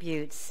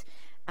attributes.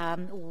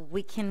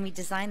 We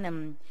design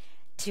them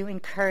to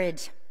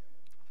encourage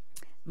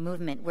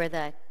movement, where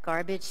the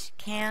garbage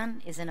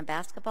can is in a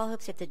basketball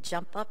hoop, so you have to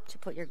jump up to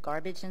put your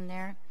garbage in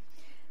there.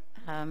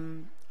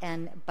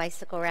 And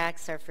bicycle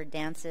racks are for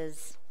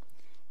dances.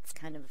 It's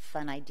kind of a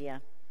fun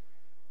idea.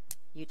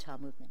 Utah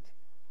movement.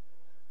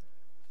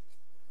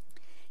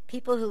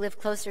 People who live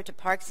closer to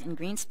parks and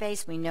green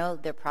space, we know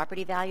their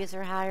property values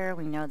are higher.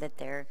 We know that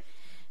their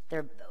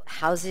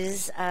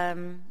houses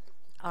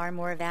are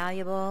more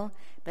valuable,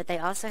 but they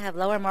also have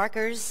lower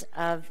markers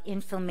of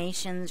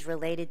inflammations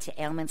related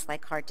to ailments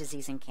like heart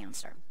disease and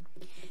cancer.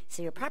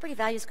 So your property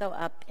values go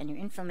up and your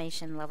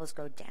inflammation levels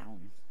go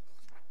down.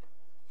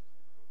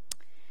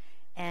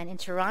 And in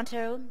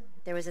Toronto,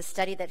 there was a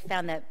study that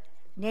found that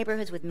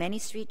neighborhoods with many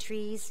street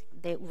trees,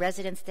 the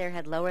residents there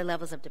had lower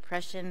levels of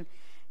depression,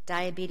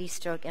 diabetes,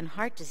 stroke, and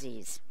heart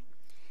disease.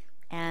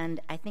 And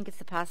I think it's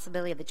the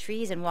possibility of the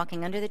trees and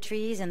walking under the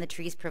trees, and the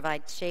trees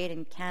provide shade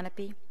and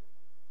canopy.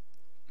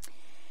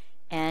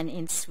 And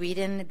in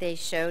Sweden, they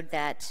showed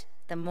that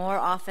The more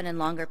often and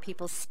longer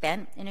people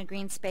spent in a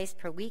green space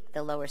per week,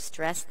 the lower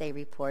stress they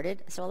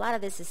reported. So a lot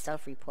of this is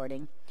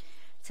self-reporting,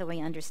 so we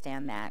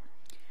understand that.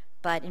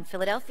 But in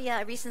Philadelphia,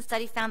 a recent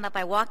study found that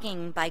by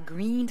walking by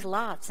greened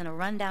lots in a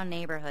rundown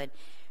neighborhood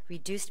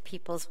reduced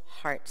people's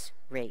heart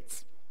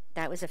rates.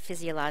 That was a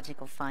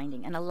physiological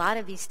finding. And a lot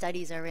of these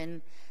studies are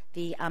in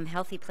the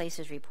Healthy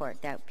Places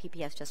report that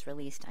PPS just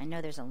released. I know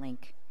there's a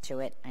link to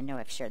it. I know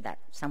I've shared that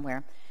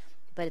somewhere.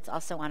 But it's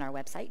also on our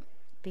website,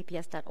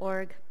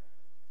 pps.org.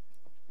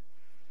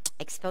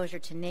 Exposure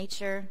to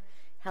nature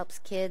helps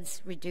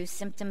kids reduce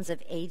symptoms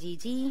of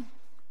ADD,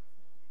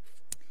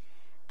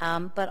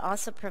 but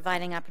also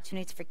providing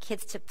opportunities for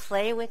kids to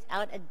play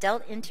without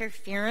adult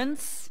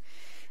interference.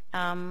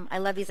 I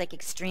love these like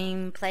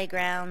extreme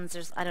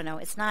playgrounds. I don't know,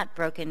 it's not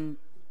broken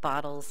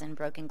bottles and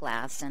broken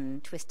glass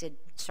and twisted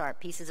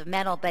sharp pieces of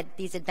metal, but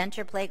these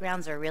adventure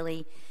playgrounds are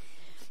really,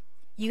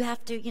 you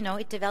have to,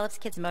 it develops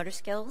kids' motor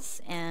skills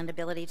and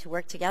ability to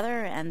work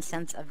together and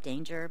sense of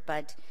danger,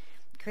 but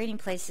creating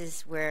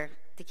places where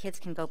the kids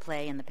can go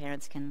play and the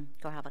parents can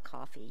go have a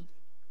coffee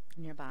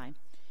nearby.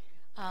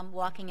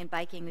 Walking and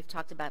biking, we've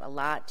talked about a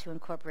lot to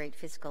incorporate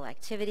physical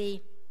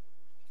activity.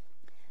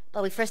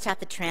 But we first have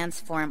to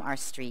transform our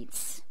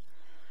streets.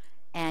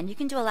 And you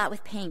can do a lot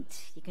with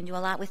paint. You can do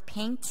a lot with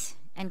paint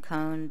and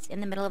cones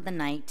in the middle of the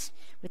night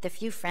with a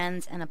few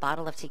friends and a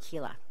bottle of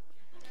tequila.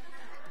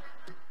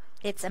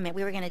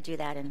 We were going to do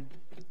that in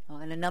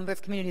a number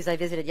of communities I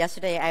visited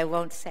yesterday. I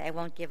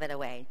won't give it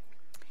away.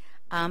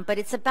 But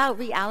it's about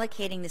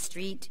reallocating the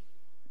street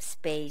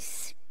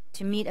space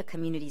to meet a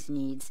community's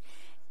needs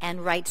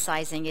and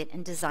right-sizing it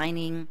and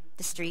designing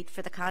the street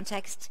for the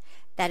context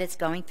that it's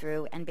going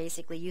through and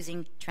basically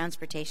using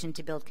transportation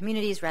to build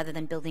communities rather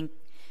than building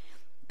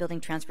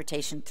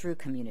transportation through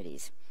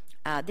communities.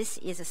 This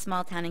is a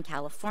small town in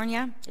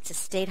California. It's a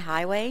state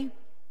highway.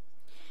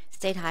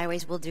 State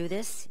highways will do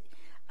this.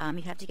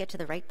 You have to get to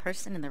the right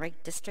person in the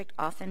right district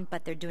often,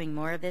 but they're doing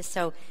more of this.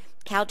 So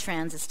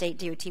Caltrans, the state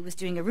DOT, was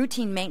doing a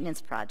routine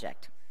maintenance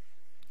project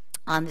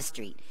on the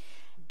street.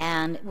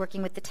 And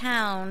working with the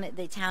town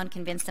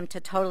convinced them to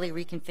totally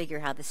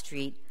reconfigure how the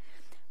street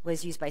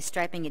was used by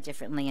striping it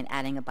differently and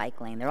adding a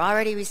bike lane. They're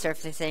already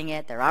resurfacing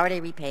it. They're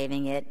already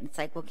repaving it. It's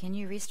like, well, can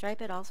you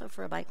restripe it also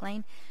for a bike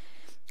lane?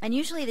 And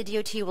usually the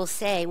DOT will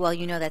say, well,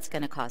 that's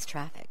going to cause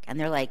traffic. And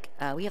they're like,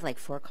 we have like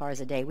 4 cars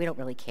a day. We don't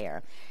really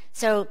care.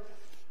 So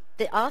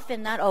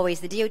often, not always,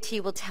 the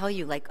DOT will tell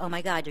you, like, oh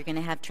my God, you're going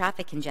to have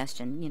traffic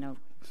congestion.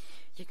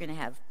 You're going to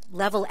have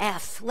level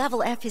F.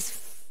 Level F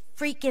is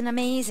freaking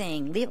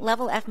amazing.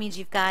 Level F means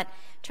you've got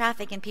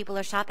traffic and people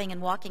are shopping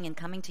and walking and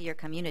coming to your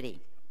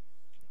community.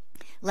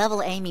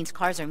 Level A means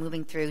cars are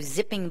moving through,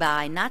 zipping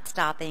by, not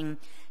stopping,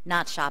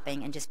 not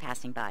shopping, and just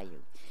passing by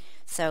you.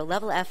 So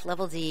level F,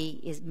 level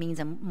D means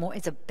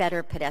it's a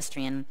better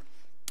pedestrian.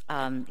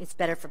 It's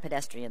better for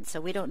pedestrians.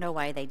 So we don't know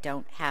why they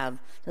don't have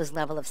those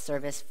level of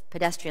service,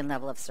 pedestrian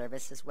level of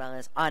service, as well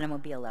as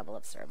automobile level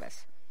of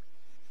service.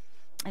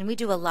 And we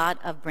do a lot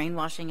of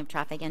brainwashing of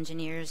traffic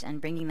engineers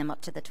and bringing them up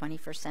to the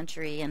 21st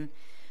century. And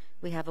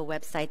we have a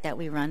website that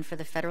we run for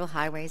the federal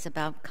highways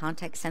about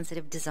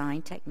context-sensitive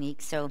design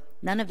techniques. So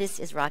none of this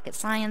is rocket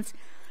science.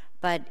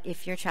 But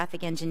if your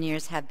traffic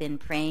engineers have been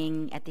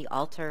praying at the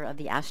altar of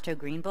the AASHTO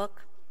Green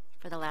Book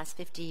for the last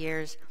 50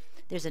 years,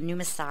 there's a new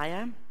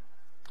messiah.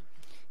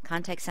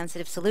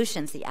 Context-sensitive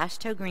solutions. The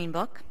AASHTO Green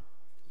Book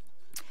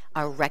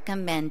are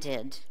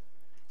recommended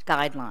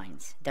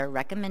guidelines. They're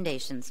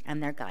recommendations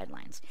and they're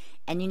guidelines.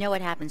 And you know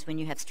what happens when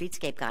you have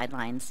streetscape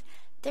guidelines?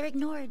 They're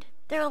ignored.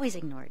 They're always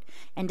ignored.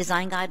 And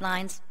design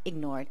guidelines,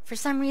 ignored. For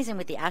some reason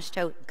with the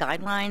AASHTO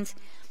guidelines,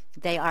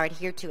 they are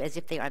adhered to as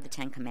if they are the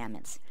 10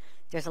 Commandments.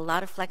 There's a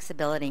lot of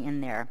flexibility in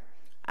there.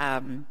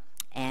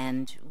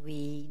 And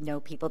we know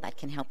people that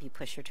can help you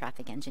push your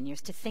traffic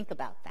engineers to think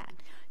about that,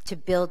 to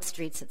build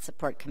streets that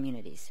support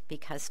communities,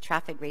 because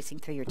traffic racing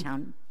through your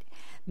town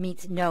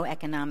meets no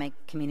economic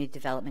community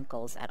development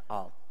goals at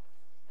all.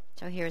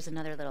 So here's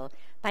another little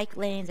bike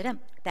lanes,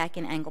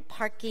 back-in angle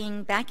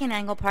parking. Back-in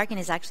angle parking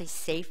is actually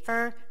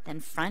safer than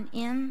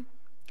front-in.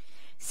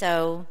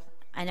 So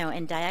I know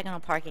in diagonal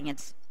parking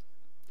it's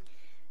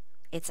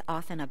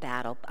often a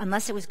battle,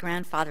 unless it was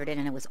grandfathered in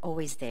and it was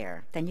always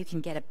there. Then you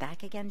can get it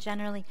back again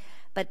generally.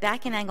 But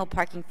back-in angle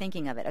parking,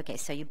 thinking of it, okay,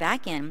 so you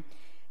back in,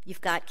 you've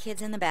got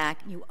kids in the back,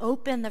 you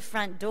open the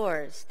front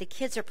doors, the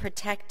kids are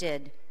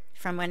protected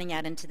from running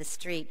out into the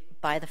street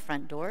by the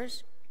front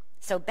doors.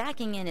 So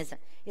backing in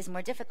is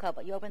more difficult,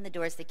 but you open the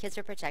doors, the kids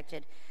are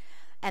protected,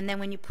 and then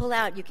when you pull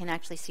out, you can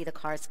actually see the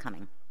cars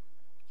coming.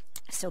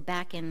 So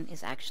back in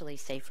is actually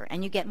safer,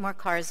 and you get more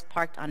cars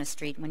parked on a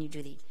street when you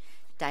do the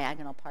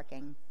diagonal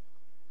parking.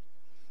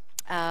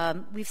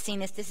 We've seen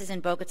this. This is in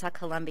Bogota,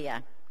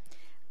 Colombia.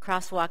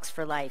 Crosswalks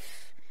for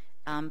life.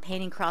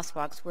 Painting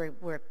crosswalks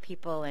where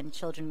people and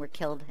children were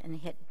killed and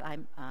hit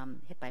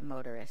by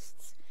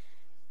motorists.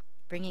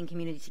 Bringing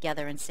community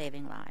together and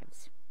saving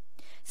lives.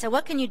 So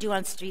what can you do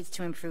on streets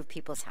to improve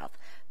people's health?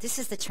 This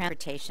is the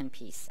transportation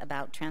piece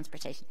about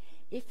transportation.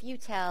 If you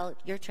tell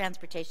your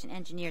transportation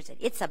engineers that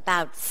it's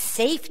about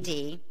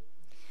safety,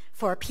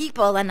 for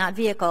people and not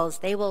vehicles,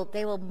 they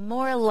will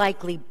more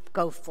likely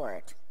go for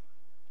it.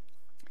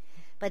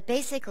 But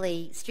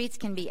basically, streets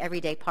can be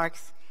everyday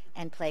parks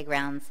and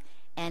playgrounds,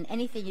 and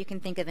anything you can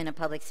think of in a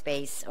public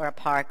space or a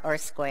park or a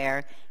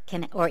square,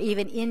 or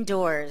even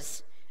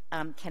indoors,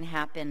 can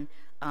happen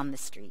on the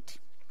street.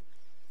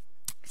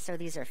 So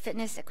these are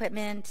fitness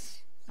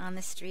equipment on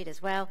the street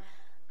as well.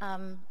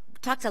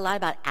 Talked a lot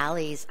about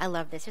alleys. I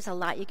love this. There's a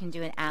lot you can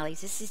do in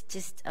alleys. This is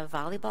just a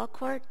volleyball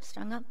court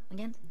strung up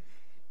against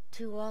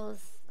 2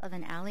 walls of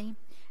an alley.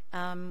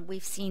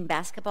 We've seen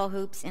basketball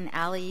hoops in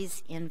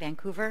alleys in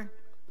Vancouver.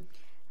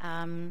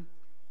 And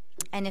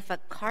if a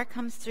car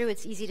comes through,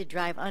 it's easy to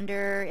drive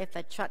under. If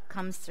a truck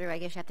comes through, I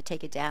guess you have to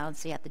take it down,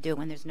 so you have to do it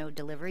when there's no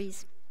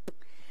deliveries.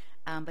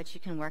 But you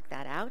can work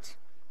that out.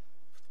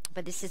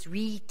 But this is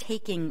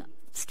retaking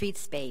street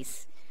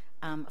space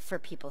for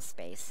people's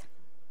space.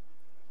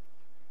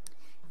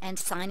 And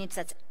signage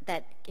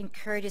that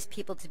encourages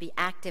people to be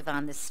active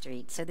on the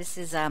street. So this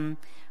is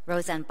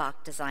Roseanne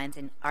Bach Designs,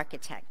 an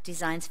architect.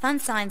 Designs fun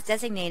signs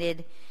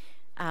designated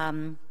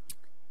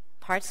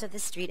parts of the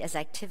street as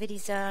activity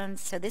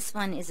zones. So this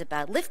one is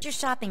about lift your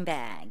shopping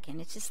bag,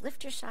 and it's just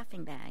lift your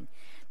shopping bag.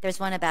 There's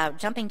one about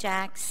jumping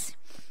jacks,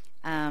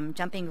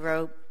 jumping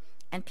rope,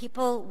 and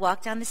people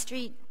walk down the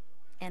street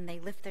and they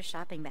lift their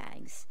shopping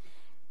bags.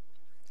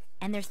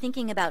 And they're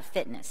thinking about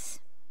fitness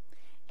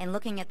and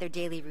looking at their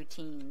daily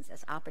routines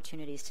as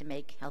opportunities to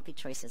make healthy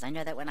choices. I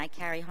know that when I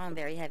carry home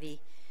very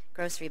heavy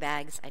grocery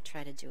bags, I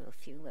try to do a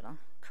few little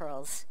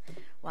curls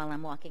while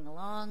I'm walking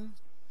along.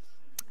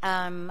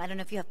 I don't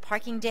know if you have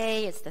parking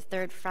day. It's the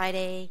 3rd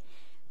Friday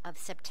of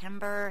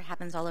September. It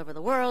happens all over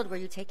the world, where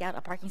you take out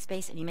a parking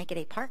space and you make it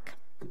a park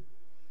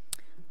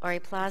or a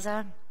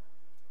plaza.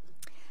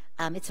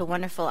 It's a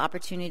wonderful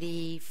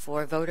opportunity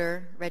for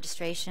voter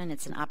registration.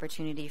 It's an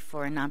opportunity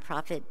for a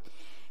nonprofit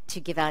to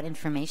give out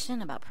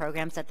information about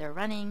programs that they're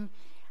running.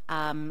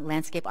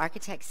 Landscape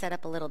architects set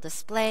up a little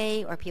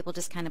display, or people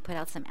just kind of put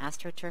out some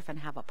AstroTurf and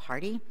have a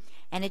party.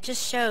 And it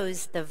just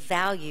shows the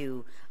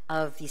value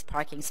of these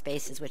parking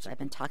spaces, which I've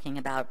been talking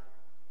about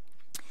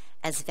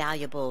as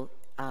valuable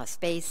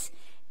space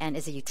and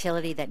as a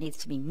utility that needs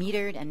to be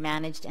metered and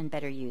managed and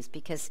better used.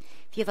 Because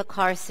if you have a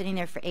car sitting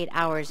there for 8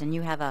 hours and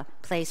you have a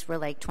place where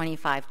like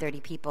 25, 30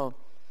 people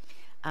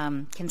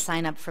can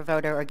sign up for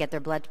voter or get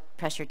their blood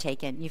pressure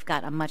taken, you've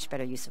got a much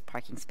better use of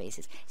parking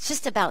spaces. It's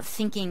just about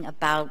thinking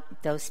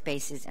about those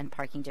spaces and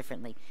parking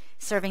differently.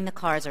 Serving the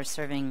cars or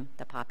serving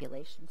the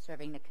population,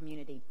 serving the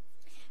community.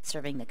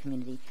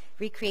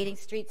 Recreating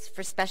streets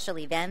for special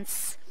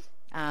events.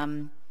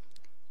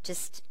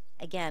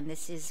 Again,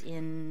 this is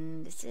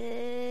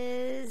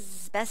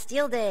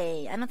Bastille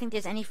Day. I don't think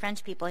there's any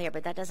French people here,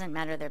 but that doesn't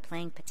matter. They're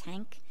playing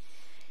pétanque.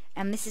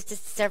 And this is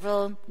just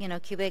several,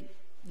 cubic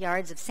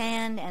yards of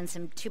sand and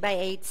some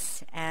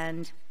 2x8s,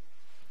 and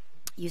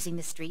using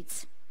the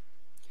streets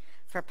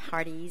for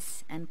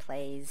parties and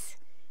plays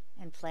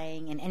and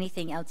playing and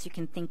anything else you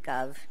can think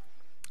of.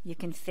 You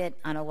can fit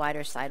on a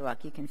wider sidewalk.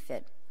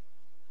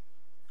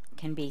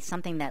 Can be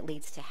something that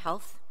leads to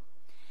health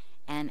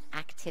and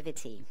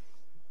activity.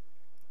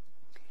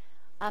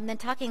 Then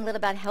talking a little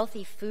about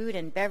healthy food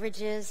and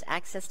beverages.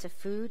 Access to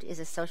food is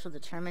a social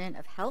determinant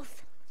of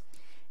health,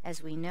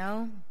 as we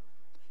know.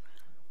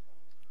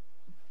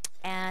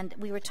 And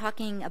we were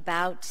talking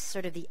about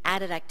sort of the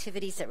added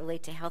activities that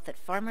relate to health at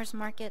farmers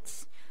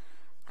markets.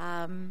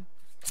 And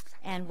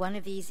one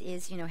of these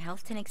is,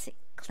 health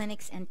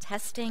clinics and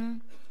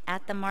testing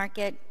at the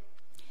market.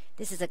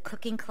 This is a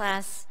cooking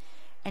class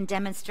and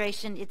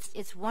demonstration.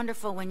 It's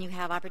wonderful when you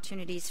have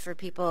opportunities for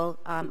people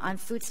on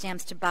food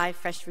stamps to buy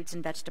fresh fruits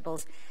and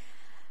vegetables.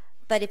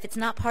 But if it's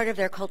not part of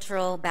their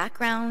cultural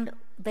background,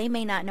 they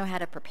may not know how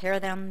to prepare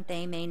them.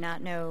 They may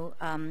not know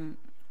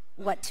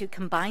what to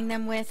combine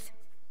them with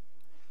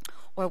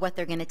or what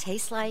they're going to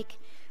taste like.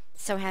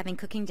 So having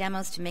cooking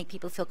demos to make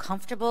people feel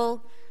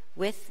comfortable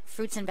with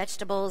fruits and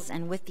vegetables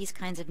and with these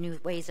kinds of new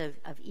ways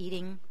of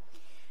eating,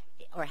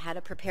 or how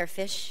to prepare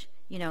fish.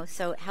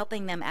 So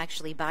helping them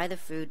actually buy the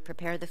food,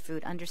 prepare the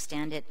food,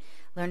 understand it,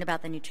 learn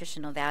about the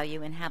nutritional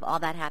value, and have all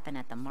that happen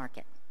at the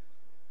market.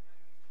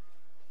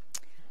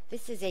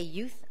 This is a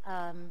youth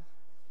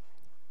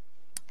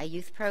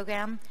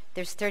program.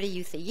 There's 30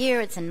 youth a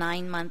year. It's a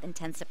 9-month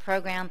intensive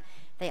program.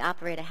 They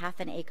operate a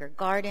half-an-acre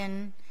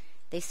garden.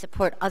 They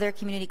support other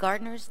community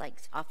gardeners, like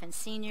often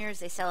seniors.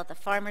 They sell at the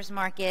farmers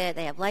market.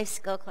 They have life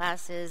skill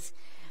classes,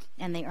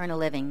 and they earn a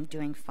living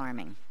doing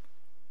farming.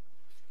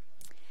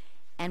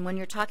 And when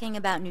you're talking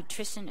about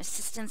nutrition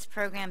assistance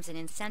programs and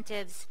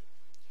incentives,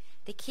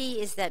 the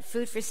key is that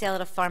food for sale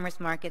at a farmer's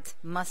market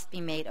must be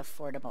made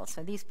affordable.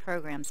 So these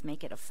programs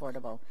make it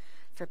affordable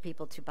for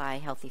people to buy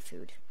healthy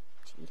food,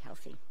 to eat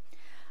healthy.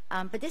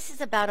 But this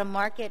is about a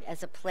market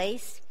as a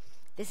place.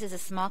 This is a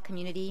small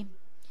community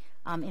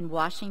in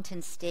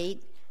Washington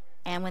State.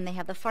 And when they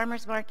have the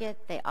farmer's market,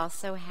 they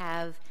also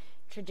have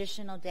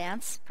traditional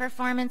dance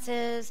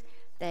performances.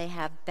 They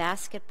have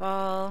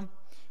basketball.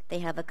 They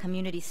have a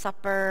community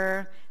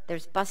supper,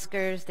 there's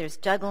buskers, there's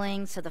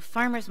juggling. So the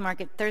farmer's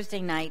market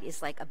Thursday night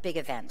is like a big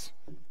event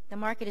The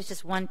market is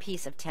just one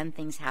piece of 10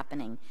 things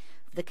happening.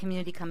 The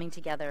community coming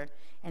together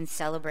and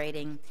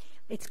celebrating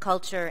its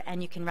culture,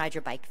 and you can ride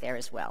your bike there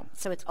as well.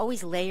 So it's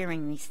always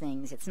layering these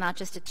things. It's not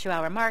just a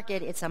 2-hour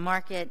market, it's a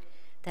market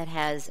that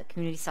has a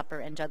community supper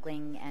and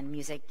juggling and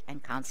music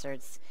and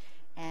concerts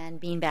and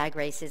beanbag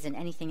races and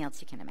anything else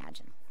you can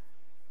imagine.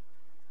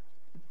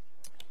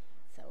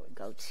 So we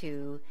go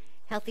to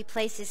Healthy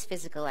Places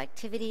Physical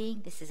Activity.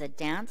 This is a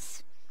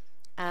dance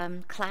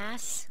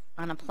class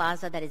on a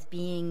plaza that is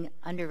being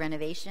under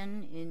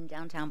renovation in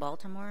downtown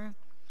Baltimore.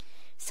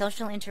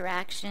 Social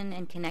interaction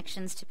and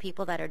connections to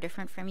people that are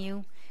different from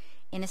you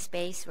in a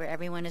space where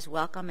everyone is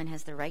welcome and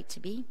has the right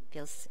to be,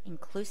 feels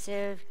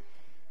inclusive,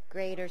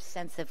 greater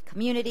sense of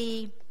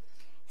community,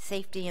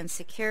 safety and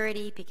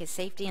security, because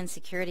safety and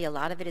security, a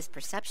lot of it is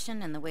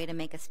perception, and the way to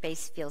make a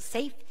space feel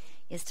safe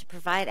is to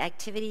provide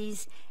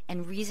activities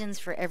and reasons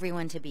for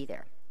everyone to be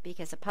there.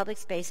 Because a public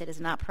space that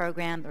is not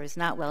programmed or is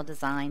not well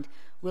designed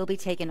will be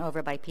taken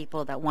over by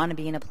people that want to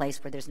be in a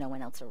place where there's no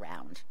one else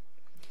around.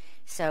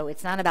 So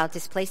it's not about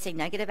displacing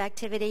negative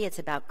activity, it's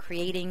about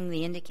creating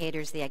the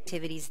indicators, the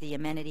activities, the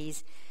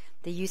amenities,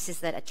 the uses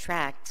that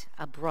attract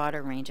a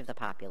broader range of the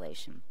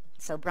population.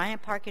 So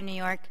Bryant Park in New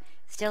York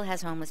still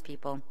has homeless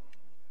people,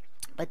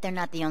 but they're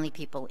not the only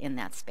people in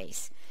that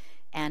space.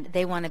 And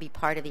they want to be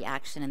part of the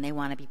action, and they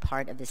want to be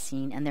part of the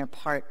scene, and they're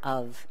part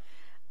of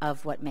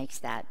what makes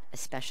that a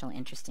special,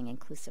 interesting,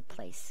 inclusive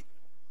place.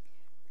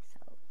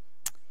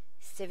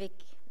 So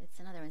it's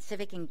another one,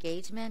 civic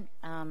engagement.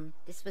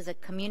 This was a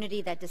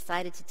community that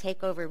decided to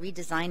take over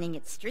redesigning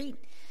its street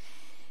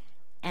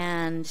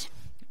and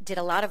did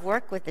a lot of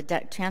work with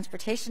the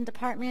transportation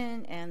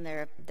department and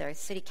their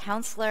city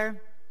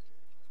councilor.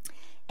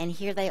 And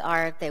here they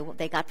are,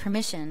 they got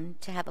permission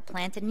to have a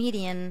planted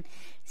median,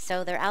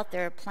 so they're out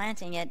there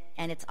planting it,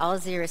 and it's all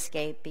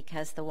xeriscape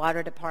because the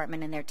water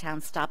department in their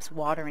town stops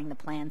watering the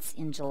plants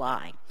in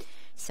July.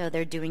 So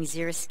they're doing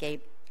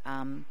xeriscape,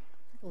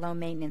 low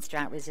maintenance,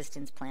 drought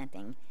resistance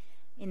planting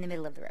in the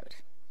middle of the road.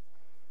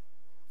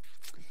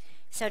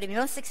 So to be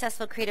most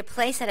successful, create a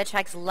place that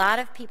attracts a lot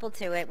of people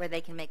to it where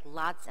they can make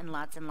lots and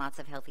lots and lots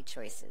of healthy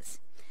choices.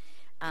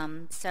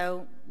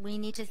 So we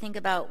need to think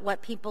about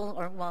what people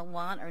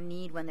want or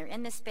need when they're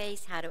in the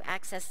space, how to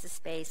access the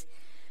space,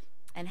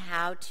 and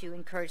how to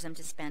encourage them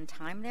to spend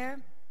time there.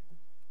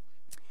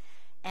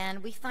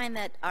 And we find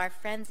that our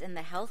friends in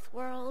the health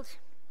world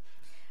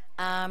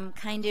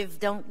kind of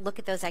don't look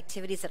at those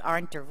activities that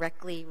aren't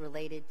directly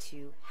related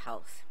to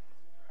health.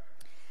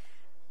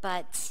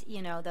 But,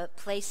 you know, the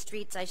play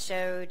streets I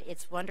showed,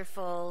 it's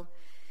wonderful,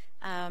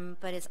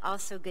 but it's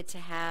also good to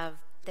have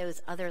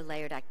those other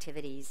layered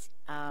activities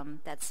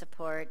that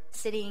support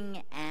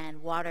sitting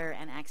and water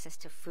and access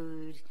to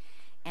food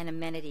and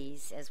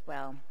amenities as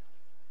well.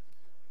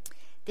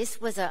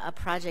 This was a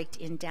project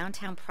in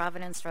downtown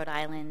Providence, Rhode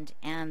Island,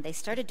 and they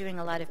started doing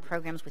a lot of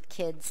programs with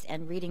kids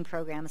and reading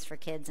programs for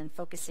kids and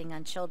focusing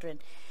on children.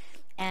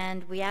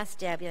 And we asked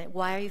Debbie,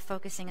 why are you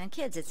focusing on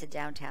kids? It's a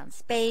downtown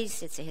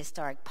space, it's a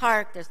historic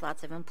park, there's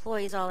lots of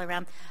employees all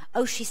around.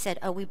 Oh, she said,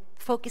 we're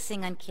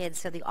focusing on kids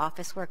so the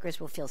office workers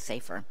will feel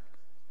safer.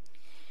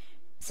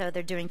 So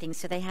they're doing things.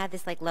 So they had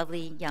this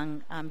lovely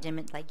young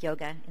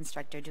yoga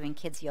instructor doing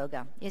kids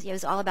yoga. It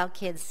was all about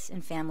kids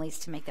and families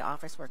to make the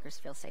office workers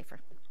feel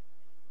safer.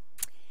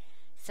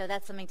 So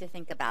that's something to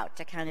think about,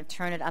 to kind of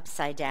turn it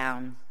upside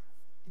down.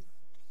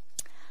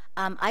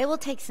 I will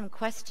take some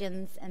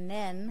questions, and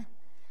then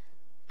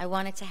I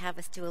wanted to have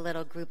us do a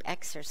little group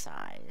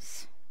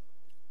exercise.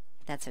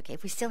 If that's okay.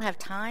 If we still have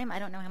time, I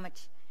don't know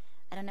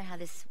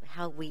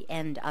how we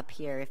end up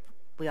here. If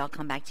we all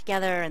come back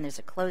together and there's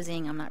a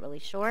closing, I'm not really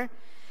sure.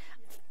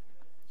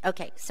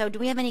 Okay, so do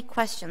we have any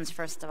questions,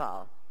 first of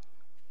all?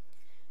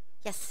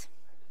 Yes?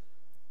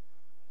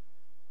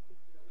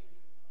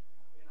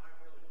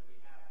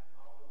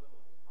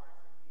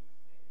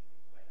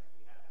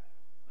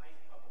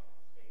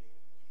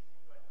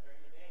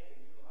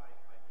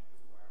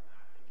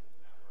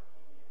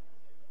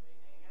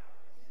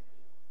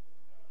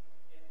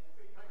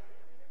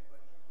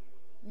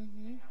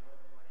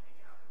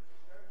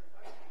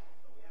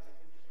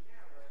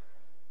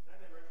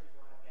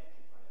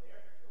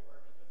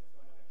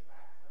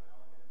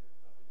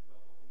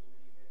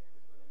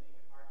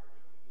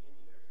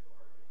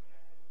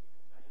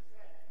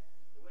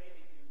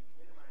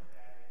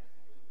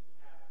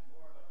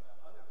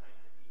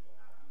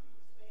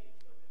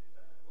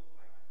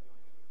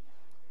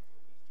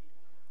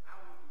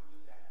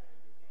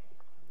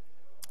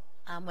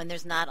 When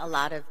there's not a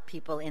lot of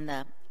people in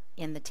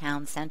the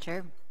town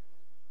center?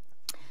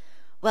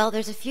 Well,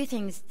 there's a few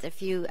things,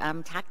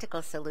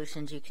 tactical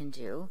solutions you can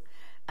do.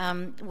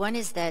 One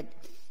is that,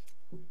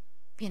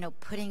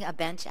 putting a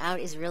bench out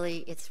it's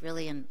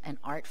really an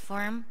art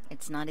form.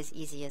 It's not as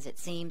easy as it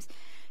seems.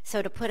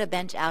 So to put a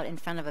bench out in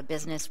front of a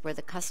business where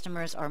the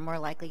customers are more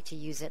likely to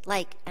use it,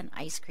 like an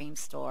ice cream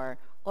store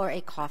or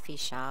a coffee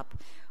shop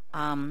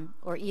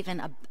or even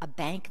a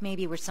bank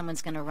maybe where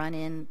someone's going to run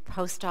in,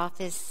 post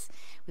office.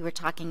 We were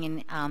talking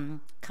in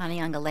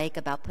Kanianga Lake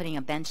about putting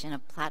a bench and a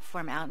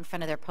platform out in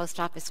front of their post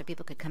office so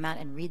people could come out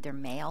and read their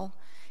mail,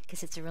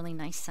 because it's a really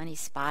nice sunny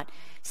spot.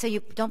 So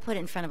you don't put it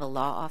in front of a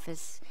law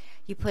office.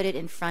 You put it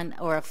in front,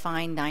 or a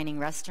fine dining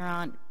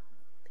restaurant.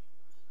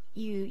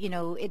 You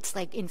know, it's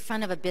like in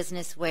front of a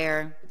business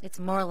where it's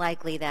more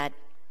likely that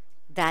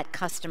that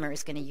customer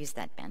is going to use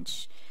that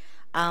bench.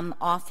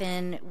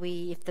 Often,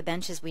 if the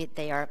benches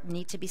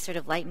need to be sort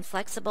of light and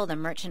flexible, the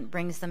merchant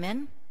brings them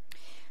in.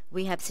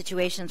 We have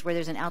situations where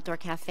there's an outdoor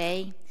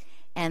cafe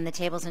and the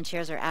tables and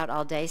chairs are out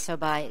all day, so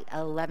by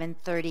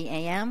 11:30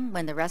 a.m.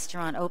 when the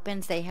restaurant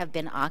opens, they have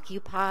been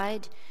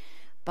occupied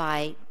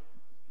by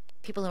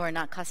people who are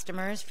not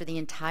customers for the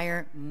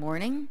entire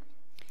morning.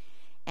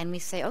 And we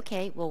say,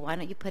 okay, well, why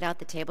don't you put out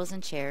the tables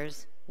and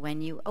chairs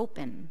when you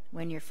open?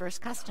 When your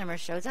first customer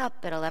shows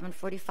up at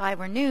 11:45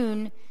 or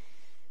noon,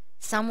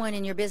 someone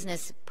in your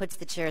business puts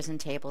the chairs and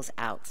tables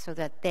out so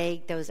that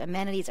those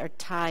amenities are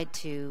tied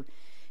to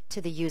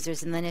the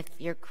users. And then if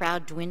your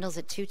crowd dwindles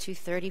at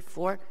 2:30,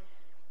 4,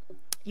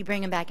 you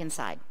bring them back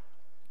inside.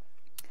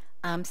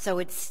 So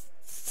it's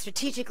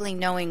strategically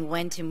knowing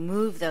when to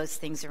move those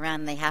things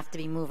around. They have to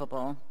be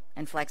movable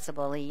and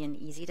flexible and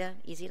easy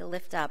to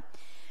lift up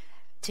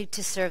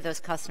to serve those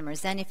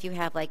customers. Then if you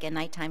have like a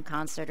nighttime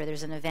concert or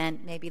there's an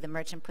event, maybe the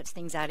merchant puts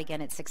things out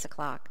again at 6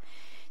 o'clock.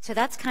 So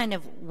that's kind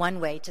of one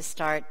way to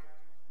start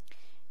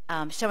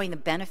showing the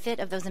benefit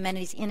of those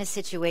amenities in a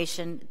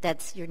situation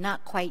that's you're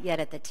not quite yet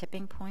at the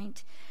tipping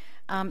point.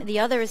 The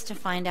other is to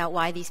find out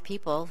why these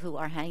people who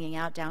are hanging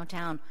out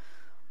downtown,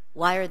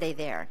 why are they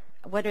there?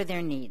 What are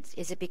their needs?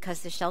 Is it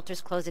because the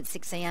shelters close at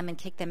 6 a.m. and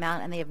kick them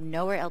out and they have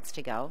nowhere else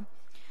to go?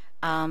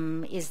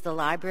 Is the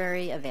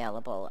library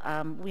available?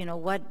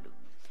 What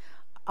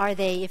are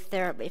they, if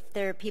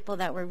they're people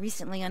that were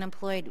recently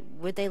unemployed,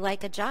 would they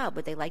like a job?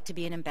 Would they like to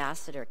be an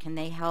ambassador? Can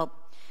they help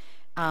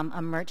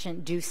a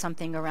merchant do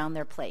something around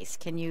their place?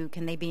 Can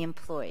they be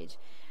employed?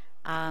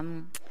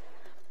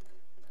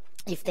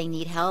 If they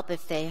need help,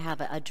 if they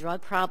have a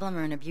drug problem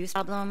or an abuse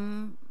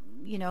problem,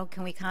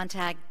 can we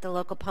contact the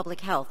local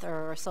public health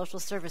or a social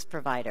service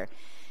provider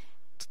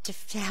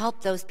to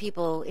help those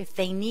people? If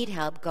they need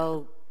help,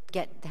 go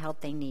get the help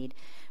they need.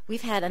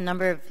 We've had a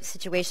number of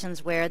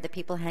situations where the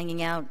people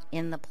hanging out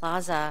in the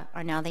plaza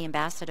are now the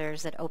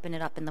ambassadors that open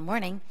it up in the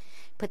morning,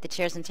 put the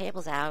chairs and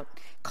tables out,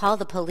 call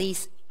the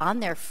police on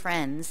their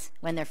friends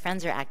when their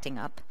friends are acting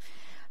up,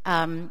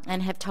 and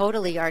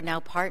are now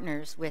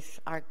partners with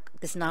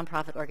this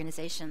nonprofit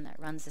organization that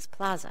runs this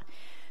plaza.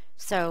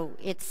 So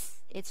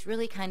it's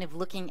really kind of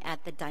looking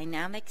at the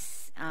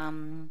dynamics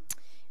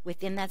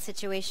within that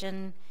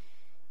situation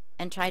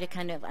and try to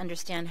kind of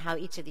understand how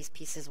each of these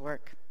pieces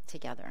work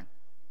together.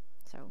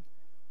 So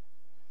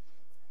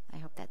I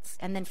hope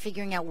and then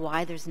figuring out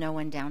why there's no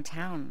one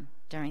downtown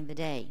during the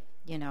day.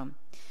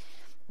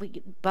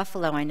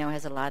 Buffalo, I know,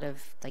 has a lot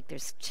of,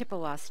 there's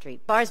Chippewa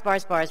Street, bars,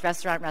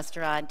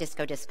 restaurant,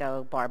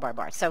 disco,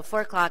 bar. So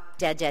 4 o'clock,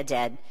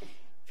 dead.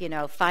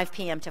 5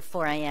 p.m. to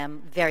 4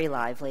 a.m., very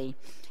lively.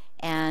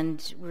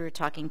 And we were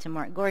talking to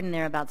Mark Gordon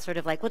there about sort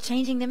of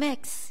changing the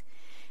mix.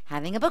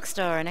 Having a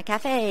bookstore and a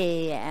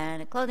cafe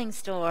and a clothing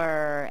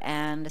store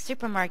and a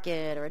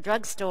supermarket or a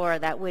drugstore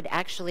that would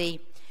actually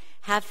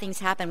have things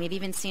happen. We've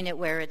even seen it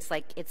where it's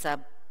a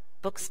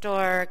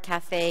bookstore,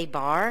 cafe,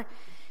 bar.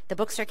 The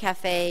bookstore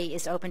cafe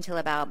is open till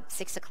about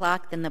 6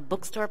 o'clock. Then the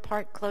bookstore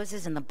part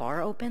closes and the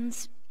bar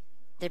opens.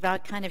 They're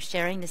about kind of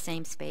sharing the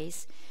same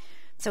space.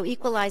 So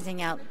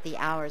equalizing out the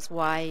hours.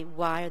 Why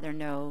are there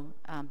no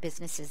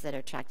businesses that are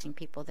attracting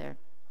people there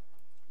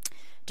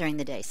during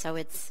the day? So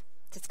it's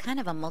kind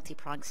of a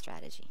multi-pronged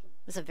strategy.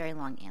 It was a very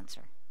long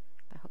answer.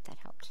 I hope that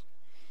helped.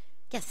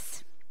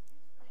 Yes?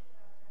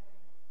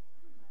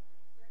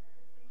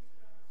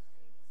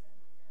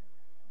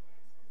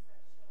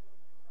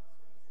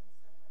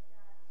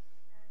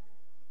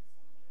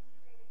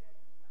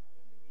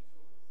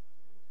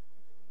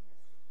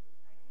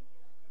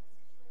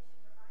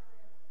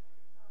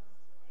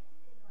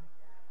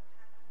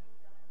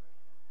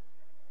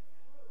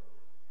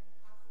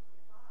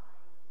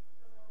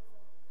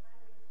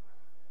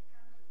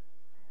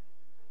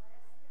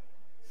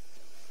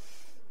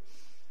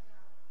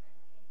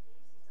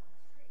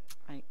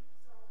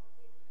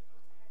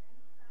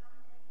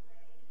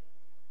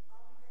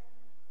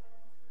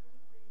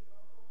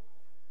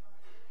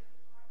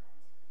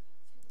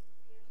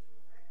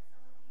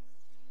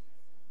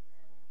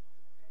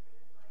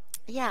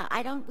 Yeah,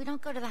 we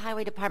don't go to the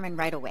highway department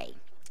right away.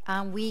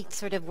 We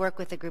sort of work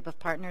with a group of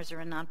partners or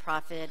a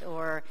nonprofit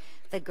or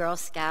the Girl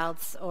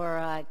Scouts or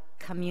a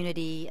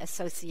community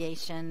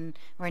association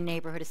or a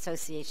neighborhood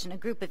association, a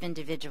group of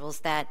individuals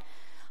that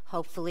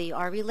hopefully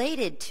are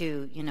related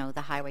to,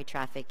 the highway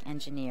traffic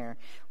engineer,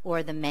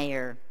 or the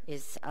mayor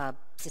is a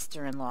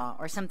sister-in-law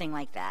or something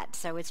like that.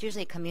 So it's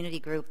usually a community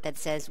group that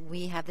says,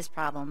 we have this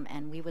problem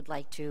and we would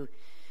like to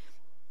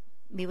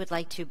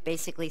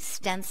basically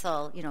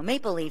stencil,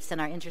 maple leaves in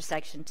our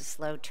intersection to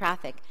slow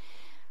traffic.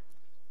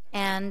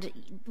 And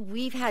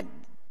we've had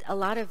a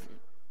lot of,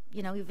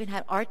 we've even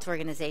had arts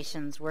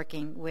organizations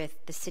working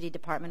with the City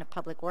Department of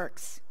Public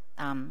Works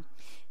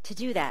to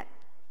do that.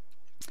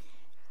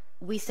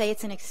 We say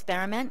it's an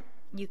experiment.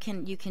 You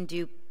can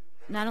do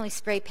not only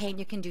spray paint,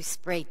 you can do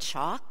spray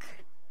chalk,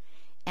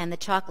 and the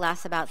chalk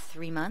lasts about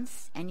 3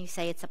 months, and you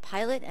say it's a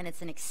pilot and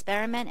it's an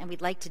experiment, and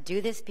we'd like to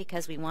do this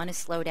because we want to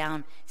slow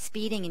down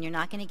speeding, and you're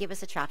not going to give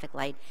us a traffic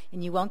light,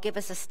 and you won't give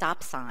us a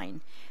stop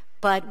sign,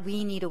 but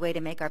we need a way to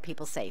make our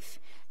people safe,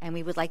 and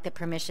we would like the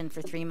permission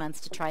for 3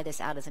 months to try this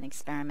out as an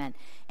experiment.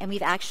 And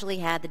we've actually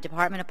had the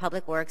Department of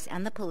Public Works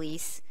and the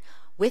police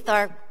with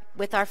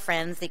our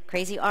friends, the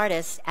crazy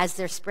artists, as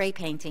they're spray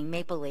painting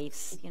maple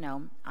leaves,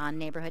 on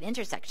neighborhood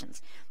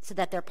intersections, so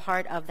that they're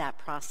part of that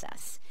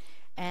process.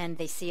 And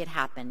they see it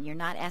happen. You're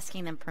not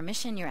asking them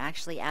permission, you're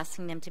actually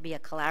asking them to be a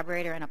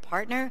collaborator and a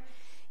partner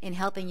in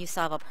helping you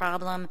solve a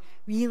problem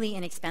really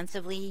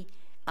inexpensively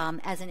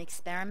as an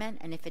experiment,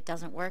 and if it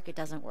doesn't work, it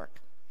doesn't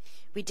work.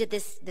 We did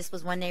this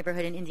was one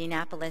neighborhood in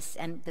Indianapolis,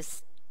 and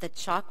the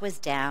chalk was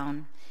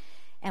down,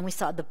 and we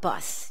saw the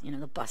bus,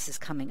 the bus is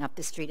coming up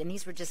the street, and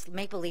these were just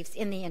maple leaves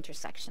in the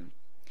intersection.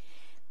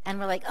 And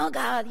we're like, oh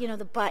God,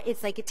 the bus,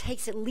 it's like it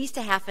takes at least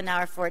a half an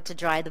hour for it to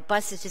dry. The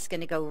bus is just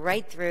going to go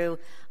right through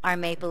our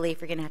maple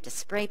leaf. We're going to have to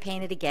spray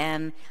paint it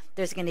again.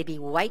 There's going to be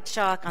white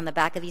chalk on the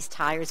back of these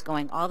tires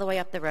going all the way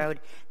up the road.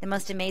 The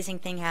most amazing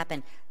thing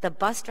happened. The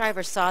bus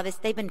driver saw this.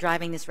 They've been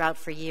driving this route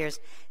for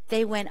years.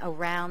 They went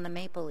around the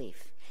maple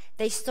leaf.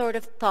 They sort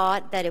of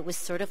thought that it was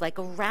sort of like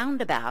a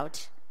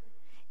roundabout,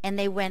 and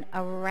they went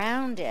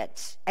around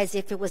it as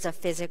if it was a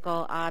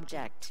physical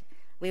object.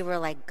 We were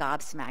like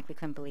gobsmacked. We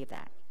couldn't believe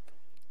that.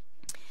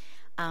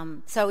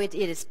 So it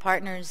is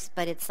partners,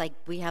 but it's like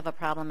we have a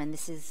problem,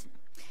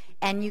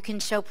 and you can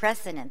show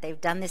precedent. They've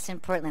done this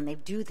in Portland.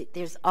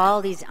 There's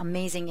all these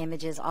amazing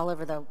images all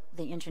over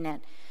the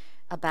internet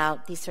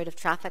about these sort of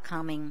traffic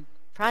calming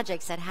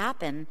projects that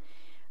happen,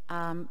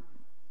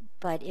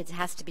 but it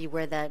has to be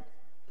where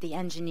the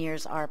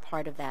engineers are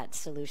part of that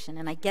solution.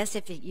 And I guess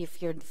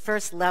if your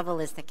first level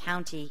is the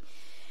county,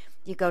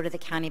 you go to the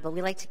county, but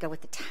we like to go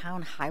with the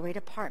town highway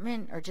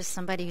department or just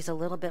somebody who's a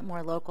little bit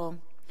more local.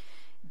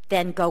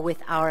 Then go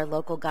with our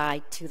local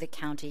guy to the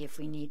county if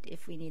we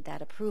need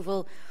that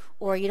approval.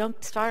 Or you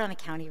don't start on a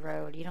county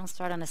road, you don't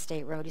start on a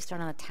state road, you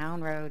start on a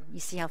town road. You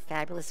see how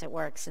fabulous it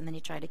works, and then you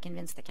try to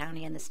convince the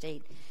county and the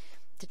state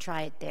to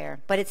try it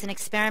there. But it's an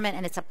experiment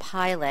and it's a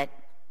pilot.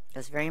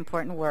 Those very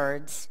important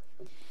words.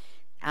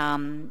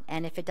 And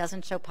if it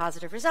doesn't show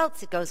positive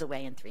results, it goes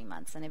away in 3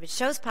 months. And if it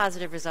shows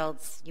positive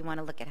results, you want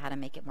to look at how to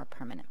make it more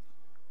permanent.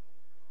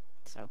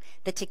 So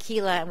the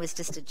tequila was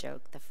just a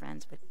joke, the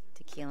friends with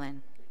tequila.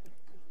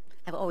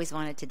 I've always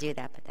wanted to do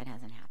that, but that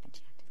hasn't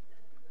happened yet.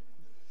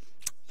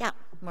 Yeah,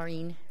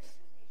 Maureen.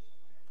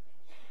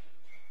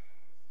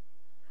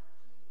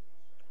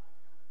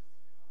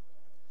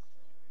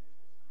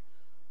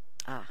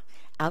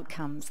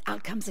 Outcomes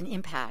and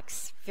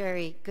impacts.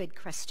 Very good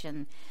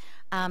question.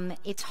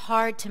 It's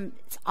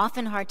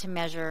often hard to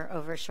measure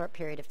over a short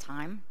period of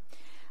time.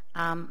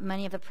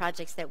 Many of the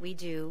projects that we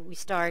do,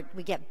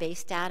 we get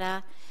base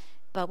data,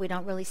 but we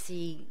don't really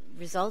see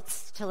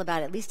results till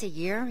about at least a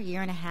year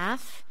and a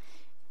half.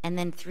 And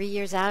then 3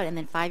 years out, and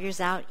then 5 years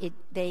out,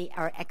 they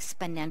are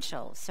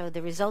exponential. So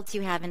the results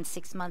you have in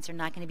 6 months are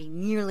not going to be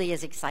nearly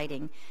as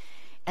exciting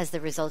as the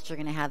results you're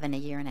going to have in a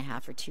year and a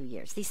half or 2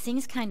 years. These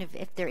things kind of,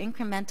 if they're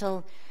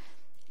incremental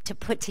to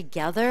put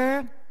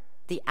together,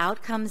 the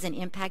outcomes and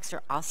impacts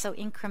are also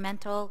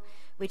incremental,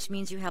 which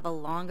means you have a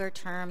longer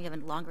term, you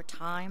have a longer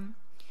time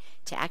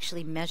to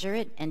actually measure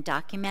it and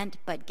document,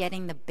 but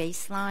getting the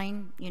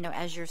baseline,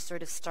 as you're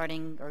sort of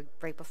starting or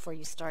right before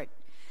you start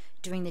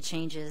doing the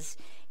changes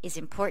is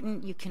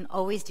important. You can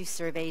always do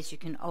surveys. You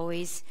can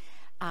always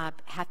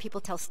have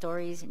people tell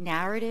stories.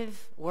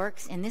 Narrative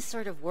works. In this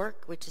sort of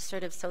work, which is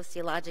sort of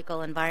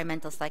sociological,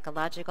 environmental,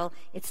 psychological,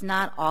 it's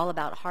not all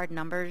about hard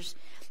numbers.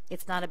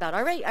 It's not about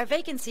our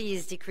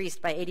vacancies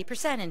decreased by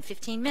 80% in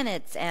 15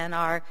 minutes and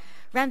our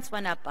rents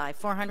went up by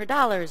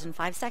 $400 in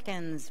 5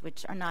 seconds,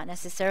 which are not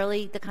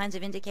necessarily the kinds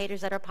of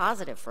indicators that are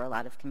positive for a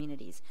lot of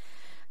communities.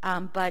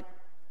 But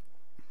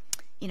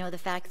the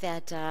fact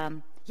that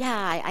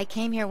I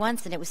came here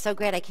once and it was so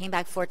great. I came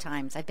back 4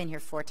 times. I've been here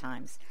 4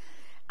 times.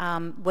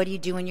 What do you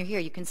do when you're here?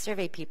 You can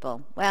survey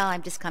people. Well,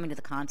 I'm just coming to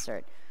the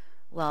concert.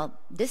 Well,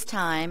 this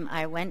time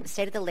I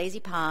stayed at the Lazy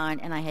Pond,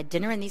 and I had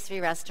dinner in these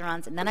 3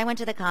 restaurants, and then I went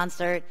to the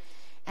concert,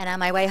 and on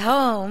my way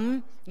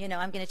home,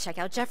 I'm going to check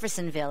out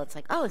Jeffersonville. It's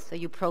like, oh, so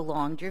you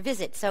prolonged your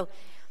visit. So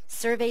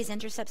surveys,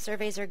 intercept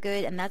surveys are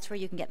good, and that's where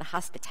you can get the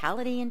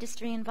hospitality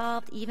industry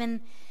involved,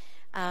 even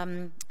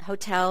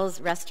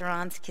hotels,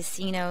 restaurants,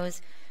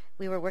 casinos.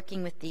 We were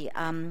working with the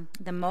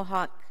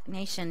Mohawk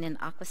Nation in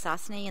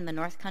Akwesasne in the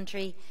North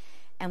Country,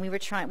 and we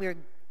were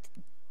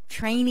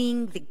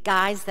training the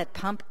guys that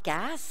pump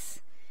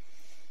gas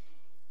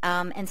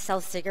and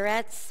sell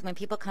cigarettes. When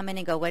people come in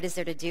and go, what is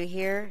there to do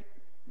here?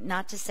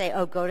 Not to say,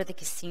 oh, go to the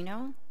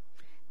casino,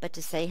 but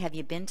to say, have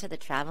you been to the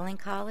traveling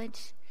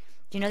college?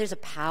 Do you know there's a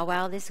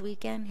powwow this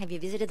weekend? Have you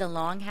visited the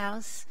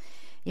Longhouse?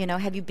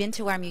 Have you been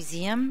to our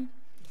museum?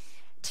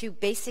 to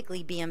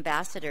basically be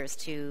ambassadors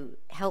to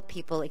help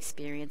people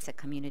experience a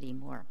community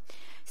more.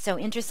 So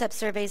intercept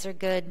surveys are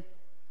good.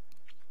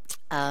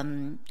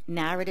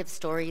 Narrative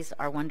stories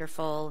are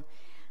wonderful.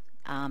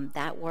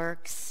 That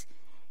works.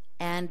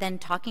 And then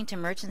talking to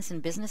merchants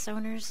and business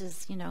owners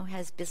is,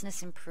 has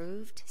business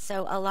improved?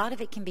 So a lot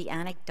of it can be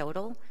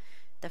anecdotal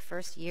the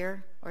first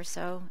year or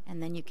so,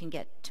 and then you can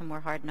get to more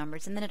hard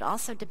numbers. And then it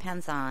also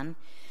depends on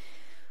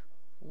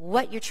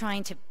what you're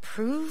trying to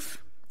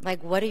prove.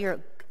 Like, what are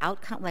your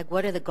outcome? Like,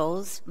 what are the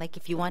goals? Like,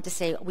 if you want to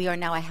say we are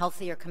now a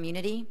healthier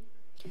community,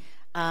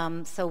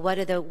 so what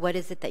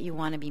is it that you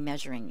want to be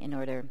measuring in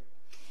order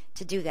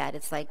to do that?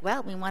 It's like,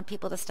 well, we want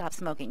people to stop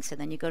smoking. So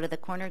then you go to the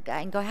corner guy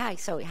and go, hi,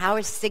 so how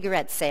are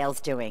cigarette sales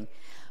doing?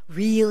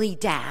 Really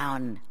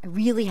down. I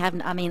really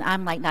haven't,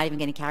 I'm like not even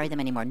going to carry them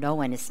anymore. No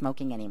one is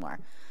smoking anymore.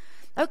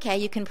 Okay,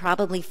 you can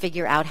probably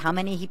figure out how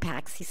many he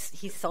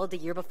sold the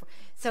year before.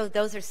 So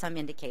those are some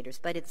indicators,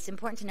 but it's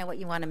important to know what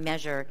you want to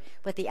measure,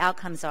 what the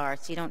outcomes are,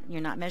 so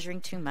you're not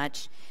measuring too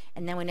much.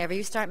 And then whenever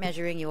you start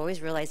measuring, you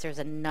always realize there's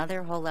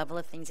another whole level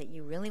of things that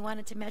you really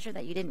wanted to measure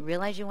that you didn't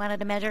realize you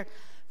wanted to measure,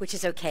 which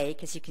is okay,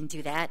 because you can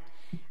do that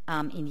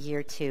in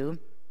year 2.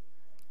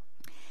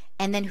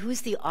 And then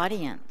who's the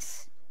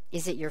audience?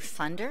 Is it your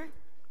funder?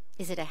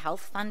 Is it a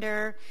health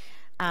funder?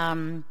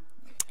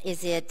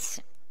 Is it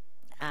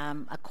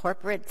a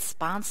corporate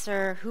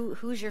sponsor?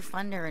 Who's your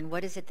funder, and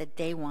what is it that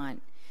they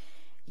want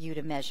you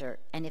to measure?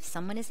 And if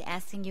someone is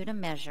asking you to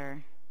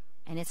measure,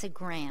 and it's a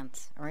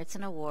grant or it's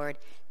an award,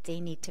 they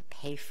need to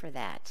pay for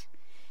that.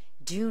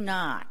 Do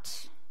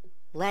not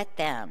let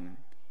them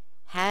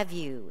have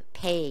you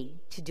pay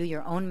to do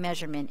your own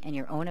measurement and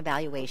your own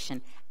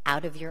evaluation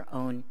out of your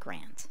own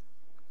grant.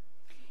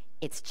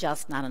 It's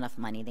just not enough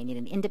money. They need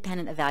an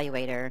independent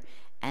evaluator,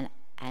 and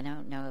I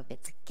don't know if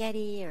it's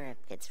Getty or if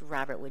it's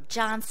Robert Wood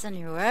Johnson,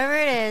 whoever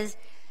it is,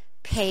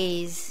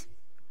 pays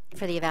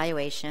for the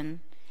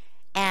evaluation.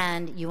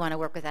 And you want to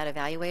work with that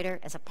evaluator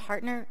as a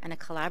partner and a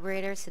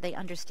collaborator so they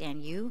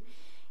understand you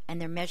and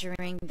they're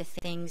measuring the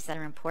things that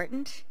are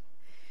important.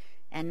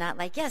 And not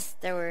like, yes,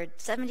 there were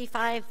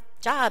 75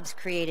 jobs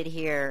created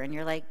here. And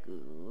you're like,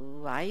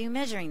 why are you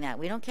measuring that?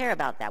 We don't care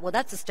about that. Well,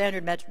 that's a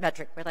standard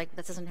metric. We're like,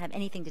 that doesn't have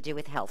anything to do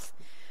with health.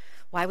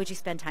 Why would you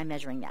spend time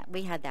measuring that?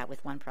 We had that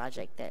with one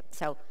project.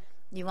 So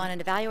you want an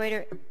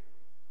evaluator,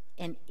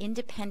 an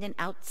independent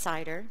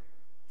insider,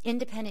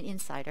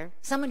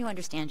 someone who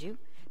understands you,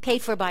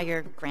 paid for by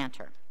your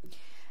grantor.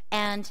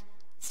 And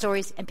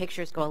stories and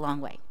pictures go a long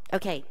way.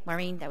 Okay,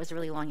 Maureen, that was a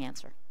really long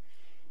answer.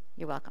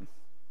 You're welcome.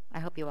 I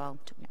hope you all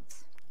took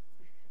notes.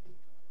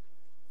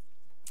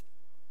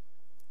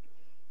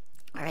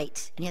 All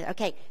right.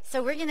 Okay,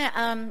 so we're going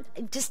to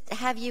just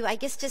have you, I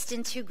guess, just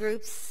in 2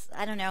 groups.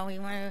 I don't know. We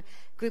want to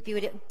group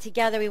you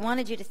together. We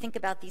wanted you to think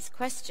about these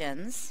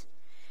questions.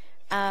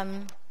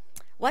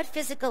 What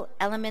physical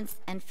elements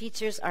and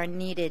features are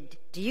needed,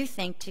 do you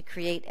think, to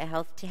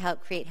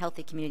help create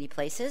healthy community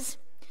places?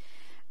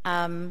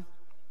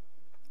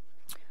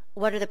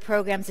 What are the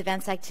programs,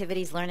 events,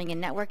 activities, learning,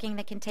 and networking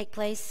that can take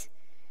place?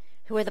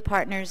 Who are the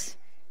partners?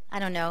 I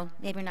don't know.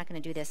 Maybe we're not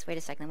going to do this. Wait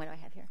a second. What do I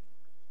have here?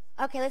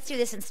 Okay, let's do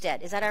this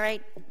instead. Is that all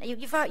right?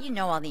 You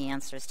know all the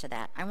answers to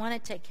that.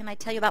 Can I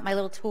tell you about my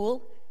little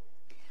tool?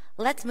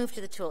 Let's move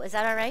to the tool. Is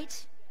that all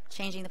right?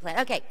 Changing the plan.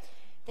 Okay,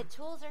 the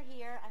tools are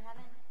here. I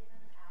haven't given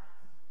them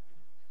out.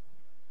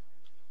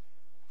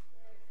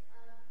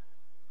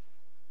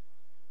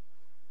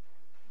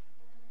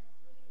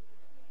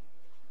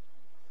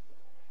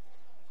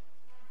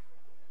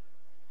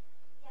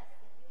 Yes,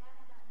 if you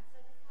haven't gotten, so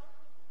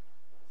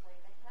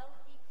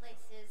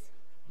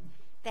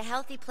the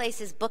Healthy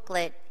Places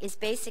booklet is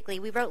basically,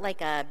 we wrote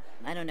like a,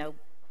 100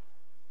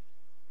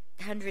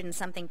 and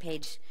something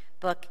page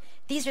book.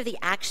 These are the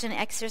action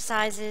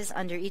exercises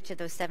under each of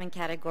those 7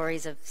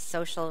 categories of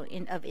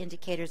of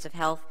indicators of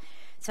health.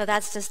 So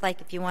that's just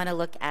like if you want to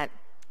look at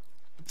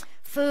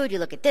food, you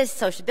look at this,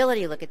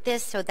 sociability, you look at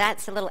this. So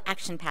that's a little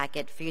action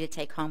packet for you to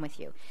take home with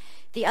you.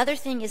 The other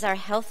thing is our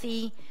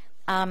Healthy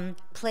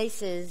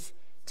Places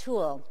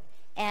tool.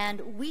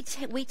 And we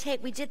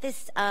did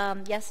this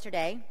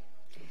yesterday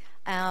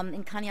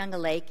in Kanyanga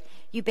Lake.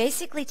 You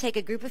basically take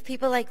a group of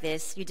people like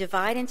this, you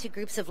divide into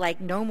groups of like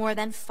no more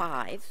than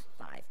 5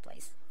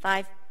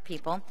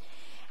 people,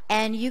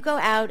 and you go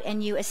out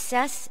and you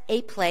assess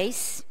a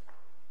place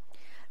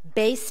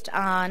based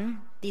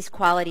on these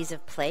qualities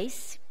of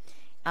place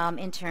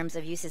in terms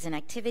of uses and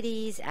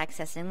activities,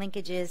 access and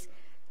linkages,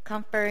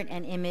 comfort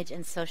and image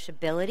and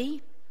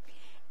sociability.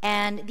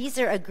 And these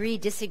are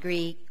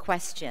agree-disagree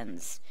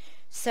questions.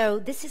 So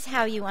this is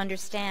how you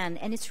understand,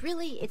 and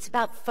it's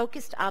about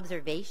focused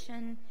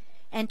observation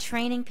and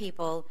training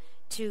people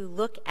to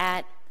look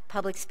at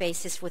public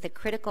spaces with a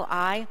critical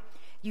eye.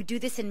 You do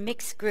this in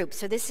mixed groups.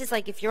 So this is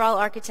like if you're all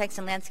architects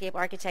and landscape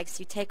architects,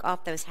 you take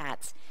off those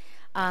hats.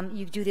 We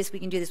can do this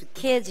with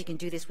kids, you can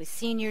do this with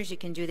seniors, you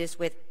can do this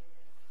with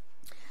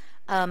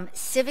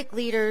civic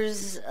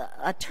leaders,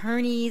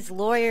 attorneys,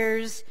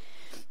 lawyers,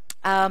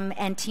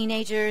 and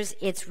teenagers,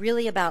 it's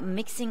really about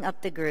mixing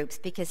up the groups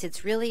because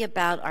it's really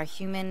about our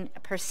human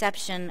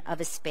perception of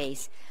a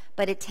space.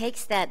 But it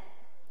takes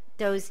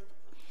these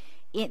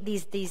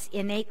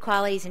innate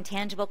qualities,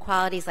 intangible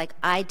qualities like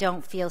I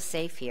don't feel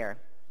safe here.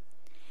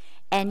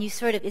 And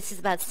this is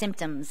about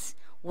symptoms.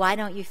 Why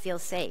don't you feel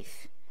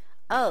safe?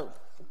 Oh,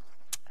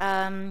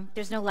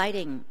 there's no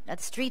lighting. The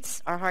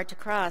streets are hard to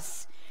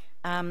cross.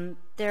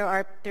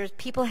 There's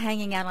people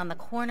hanging out on the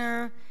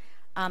corner,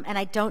 and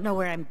I don't know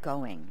where I'm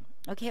going.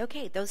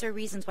 Okay, those are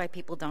reasons why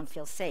people don't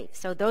feel safe.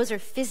 So those are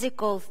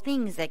physical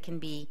things that can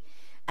be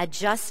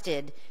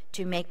adjusted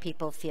to make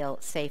people feel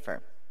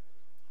safer.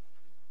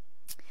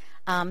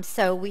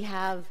 So we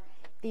have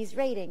these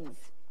ratings.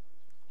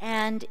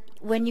 And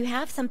when you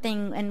have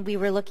something, and we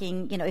were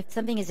looking, if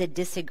something is a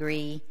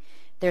disagree,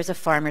 there's a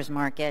farmer's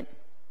market,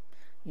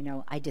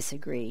 I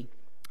disagree.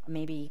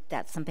 Maybe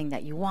that's something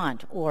that you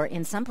want. Or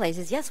in some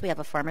places, yes, we have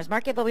a farmer's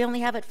market, but we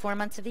only have it 4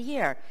 months of the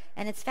year,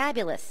 and it's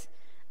fabulous.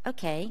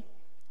 Okay,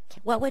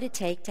 what would it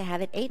take to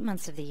have it 8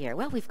 months of the year?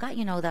 Well, we've got,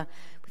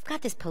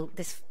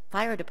 this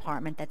fire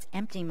department that's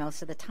empty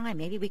most of the time.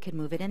 Maybe we could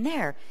move it in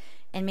there.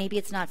 And maybe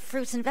it's not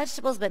fruits and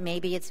vegetables, but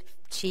maybe it's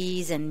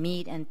cheese and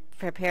meat and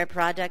prepared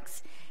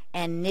products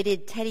and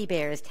knitted teddy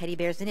bears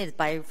knitted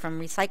from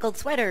recycled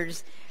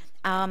sweaters,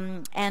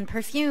 and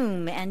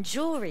perfume and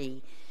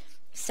jewelry.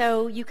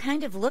 So you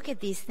kind of look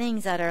at these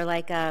things that are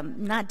like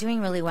not doing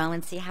really well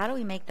and see how do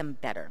we make them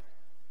better.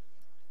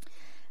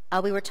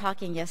 We were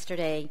talking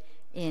yesterday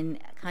in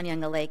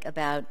Kanyanga Lake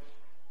about,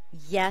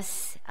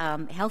 yes,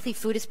 healthy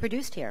food is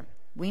produced here.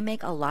 We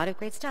make a lot of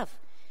great stuff.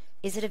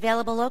 Is it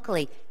available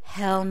locally?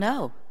 Hell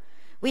no.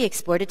 We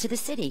export it to the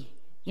city,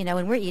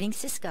 and we're eating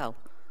Cisco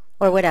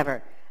or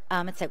whatever.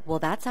 It's like, well,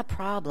 that's a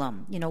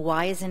problem.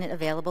 Why isn't it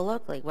available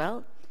locally?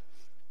 Well,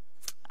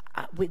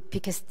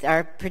 because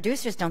our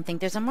producers don't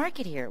think there's a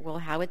market here. Well,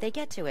 how would they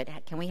get to it?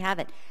 Can we have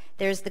it?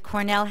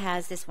 Cornell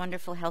has this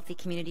wonderful Healthy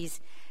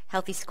Communities,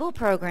 Healthy School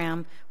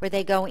program where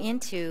they go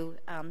into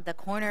the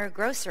corner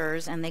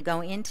grocers and they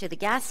go into the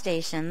gas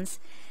stations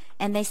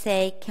and they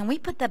say, can we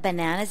put the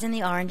bananas and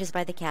the oranges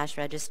by the cash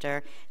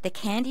register, the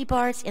candy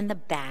bars in the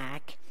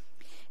back,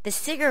 the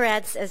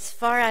cigarettes as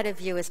far out of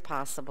view as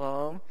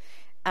possible,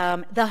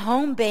 the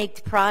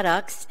home-baked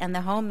products and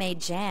the homemade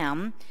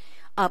jam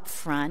up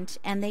front,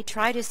 and they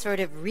try to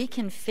sort of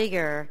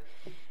reconfigure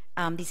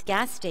these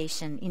gas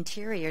station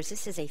interiors.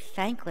 This is a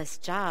thankless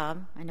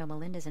job. I know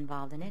Melinda's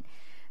involved in it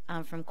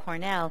from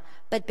Cornell,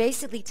 but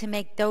basically to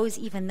make those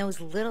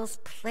little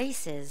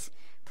places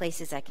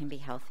that can be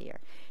healthier.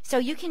 So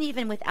you can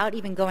even, without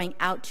even going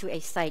out to a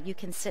site, you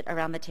can sit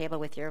around the table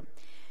with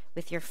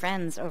your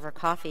friends over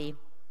coffee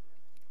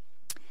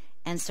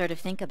and sort of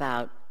think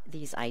about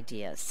these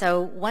ideas. So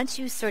once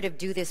you sort of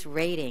do this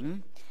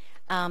rating,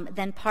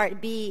 then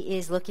part B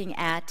is looking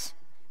at,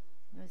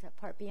 is that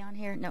part B on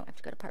here? No, I have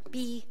to go to part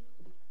B.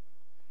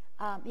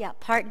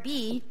 Part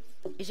B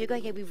is you go,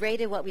 okay, we've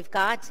rated what we've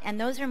got, and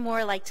those are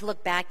more like to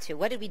look back to.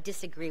 What did we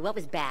disagree? What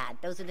was bad?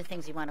 Those are the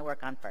things you want to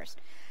work on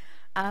first.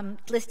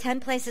 List 10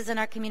 places in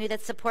our community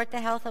that support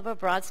the health of a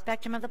broad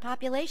spectrum of the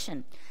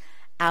population.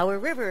 Our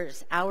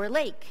rivers, our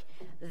lake,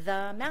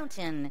 the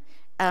mountain,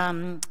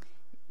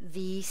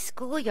 the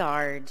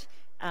schoolyard,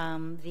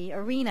 the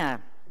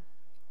arena,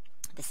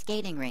 the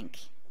skating rink.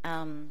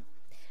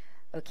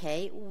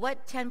 Okay,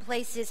 what 10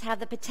 places have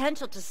the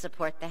potential to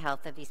support the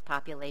health of these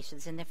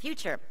populations in the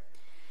future?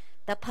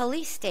 The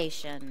police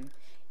station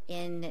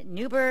in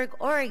Newberg,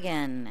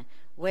 Oregon,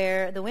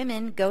 where the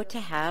women go to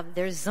have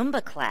their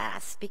Zumba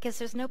class because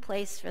there's no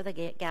place for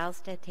the gals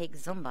to take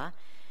Zumba.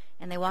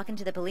 And they walk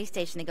into the police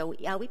station, they go,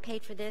 yeah, we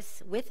paid for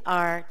this with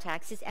our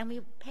taxes, and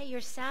we pay your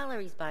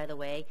salaries, by the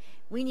way.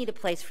 We need a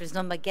place for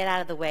Zumba. Get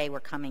out of the way. We're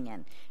coming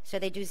in. So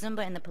they do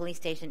Zumba in the police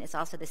station. It's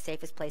also the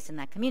safest place in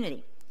that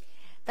community.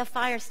 The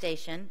fire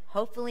station,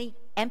 hopefully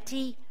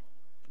empty,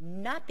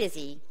 not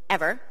busy,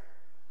 ever,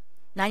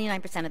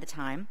 99% of the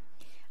time.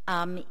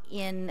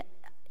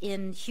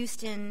 In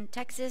Houston,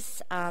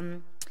 Texas,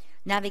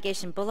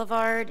 Navigation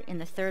Boulevard in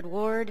the 3rd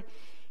Ward,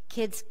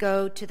 kids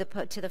go to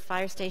the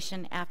fire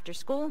station after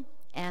school,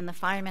 and the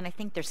firemen, I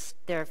think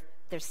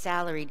they're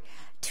salaried,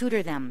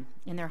 tutor them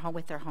in their home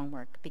with their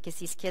homework because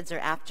these kids are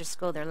after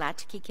school. They're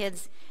latchkey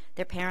kids.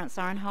 Their parents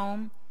aren't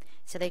home,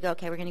 so they go,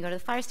 okay, we're going to go to the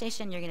fire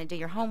station. You're going to do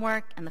your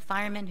homework, and the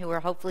firemen, who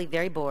are hopefully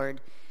very bored,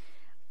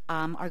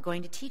 are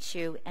going to teach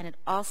you. And it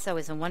also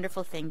is a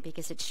wonderful thing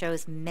because it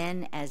shows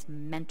men as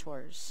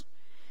mentors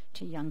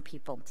to young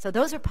people. So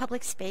those are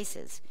public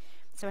spaces.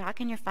 So how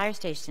can your fire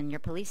station, your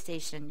police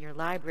station, your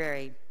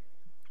library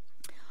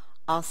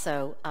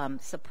also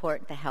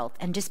support the health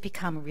and just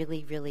become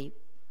really, really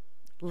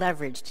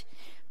leveraged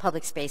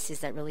public spaces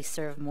that really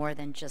serve more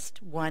than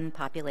just one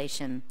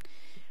population,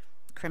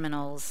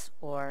 criminals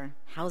or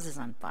houses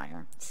on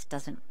fire? This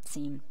doesn't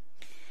seem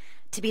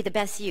to be the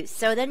best use.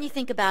 So then you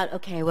think about,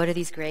 okay, what are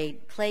these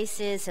great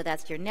places? So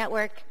that's your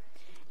network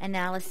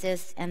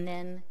analysis, and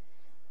then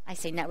I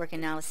say network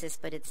analysis,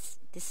 but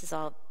this is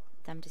all,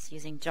 I'm just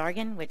using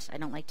jargon, which I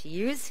don't like to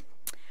use.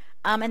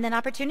 And then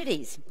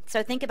opportunities.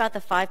 So think about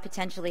the 5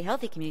 potentially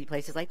healthy community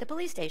places like the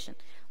police station.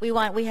 We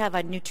have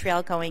a new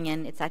trail going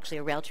in. It's actually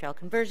a rail trail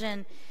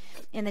conversion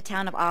in the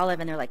town of Olive,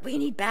 and they're like, we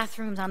need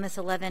bathrooms on this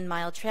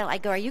 11-mile trail. I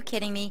go, are you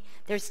kidding me?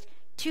 There's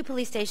 2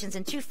 police stations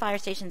and 2 fire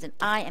stations, and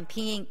I am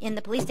peeing in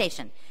the police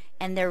station.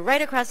 And they're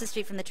right across the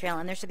street from the trail,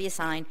 and there should be a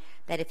sign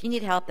that if you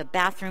need help, the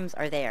bathrooms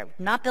are there.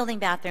 Not building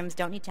bathrooms,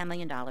 don't need $10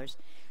 million.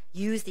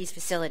 Use these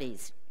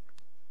facilities.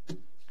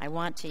 I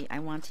want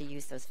to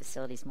use those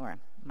facilities more.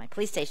 My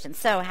police station.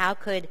 So how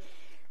could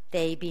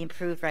they be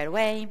improved right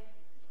away?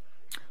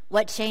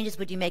 What changes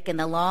would you make in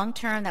the long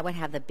term that would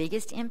have the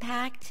biggest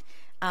impact?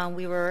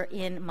 We were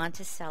in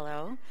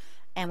Monticello,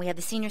 and we have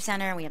the senior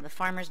center, and we have the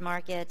farmers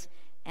market,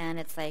 and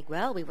it's like,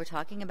 well, we were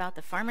talking about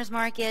the farmers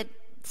market,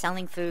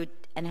 selling food,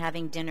 and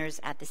having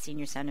dinners at the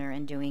senior center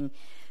and doing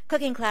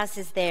cooking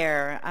classes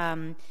there,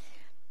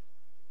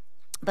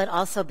 but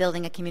also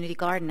building a community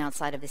garden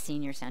outside of the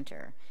senior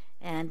center.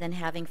 And then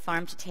having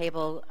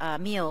farm-to-table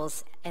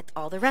meals at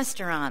all the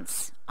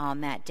restaurants on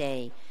that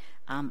day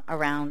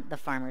around the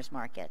farmers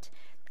market.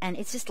 And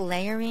it's just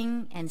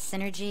layering and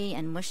synergy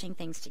and mushing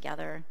things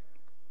together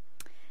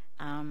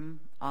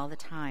all the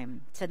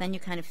time. So then you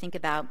kind of think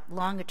about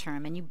longer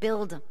term, and you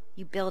build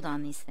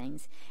on these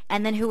things.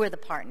 And then who are the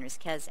partners?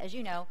 Because, as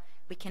you know,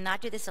 we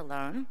cannot do this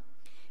alone.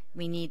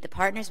 We need the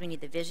partners, we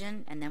need the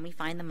vision, and then we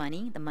find the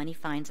money. The money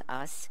finds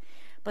us.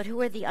 But who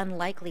are the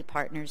unlikely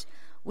partners?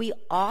 We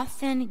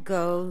often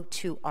go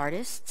to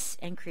artists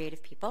and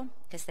creative people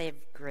because they have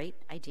great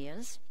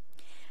ideas,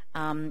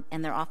 and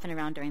they're often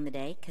around during the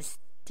day because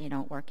they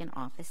don't work in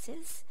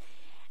offices.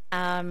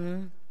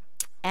 And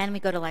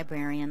we go to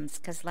librarians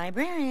because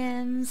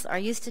librarians are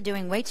used to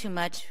doing way too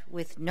much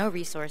with no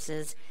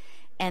resources,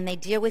 and they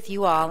deal with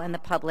you all and the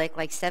public,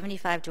 like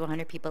 75 to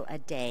 100 people a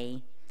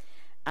day.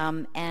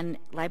 And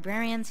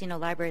librarians,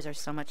 libraries are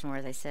so much more,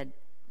 as I said.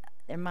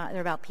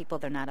 They're about people,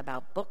 they're not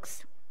about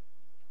books.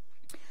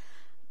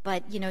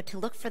 But, to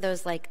look for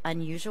those like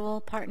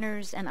unusual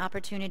partners and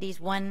opportunities,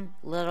 one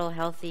little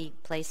Healthy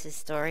Places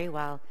story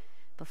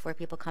before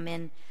people come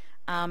in.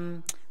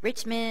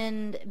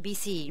 Richmond,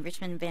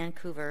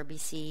 Vancouver,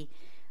 BC,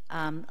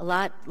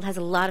 has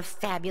a lot of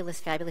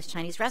fabulous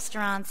Chinese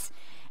restaurants,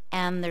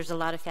 and there's a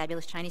lot of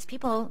fabulous Chinese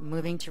people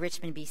moving to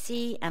Richmond,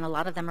 BC, and a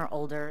lot of them are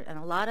older, and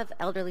a lot of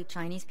elderly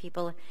Chinese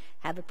people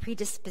have a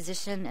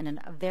predisposition and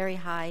a very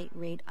high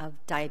rate of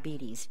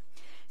diabetes.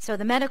 So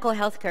the medical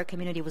healthcare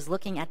community was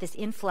looking at this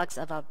influx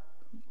of a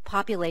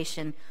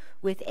population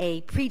with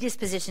a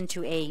predisposition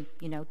to a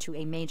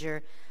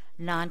major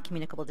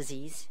non-communicable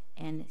disease,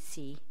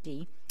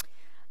 NCD,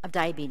 of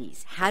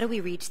diabetes. How do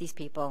we reach these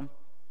people?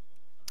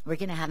 We're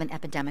going to have an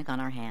epidemic on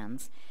our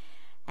hands.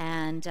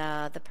 And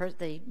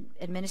the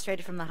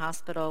administrator from the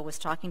hospital was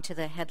talking to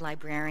the head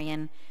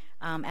librarian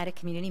at a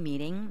community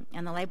meeting,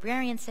 and the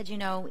librarian said,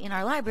 in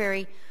our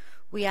library,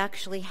 we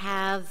actually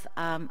have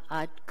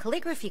a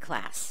calligraphy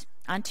class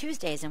on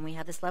Tuesdays, and we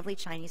have this lovely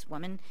Chinese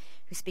woman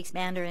who speaks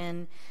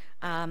Mandarin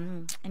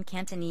and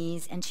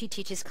Cantonese, and she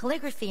teaches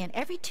calligraphy, and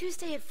every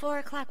Tuesday at 4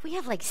 o'clock, we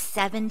have like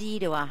 70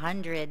 to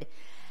 100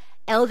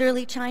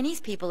 elderly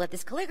Chinese people at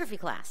this calligraphy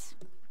class.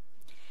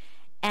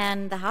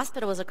 And the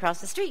hospital was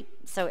across the street,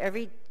 so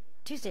every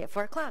Tuesday at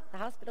 4 o'clock, the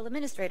hospital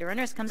administrator or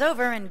nurse comes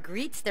over and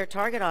greets their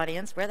target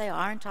audience where they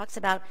are and talks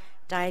about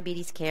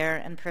diabetes care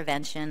and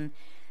prevention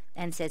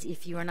and says,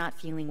 if you are not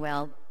feeling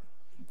well,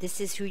 this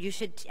is who you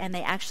should, and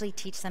they actually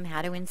teach them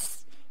how to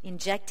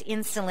inject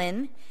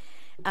insulin,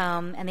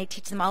 and they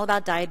teach them all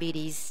about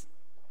diabetes,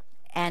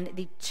 and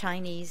the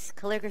Chinese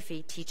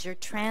calligraphy teacher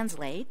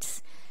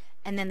translates,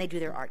 and then they do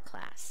their art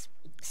class.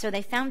 So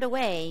they found a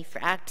way for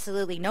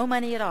absolutely no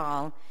money at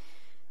all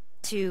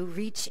to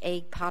reach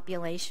a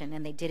population,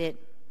 and they did it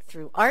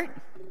through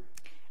art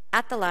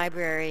at the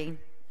library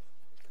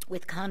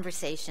with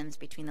conversations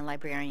between the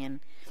librarian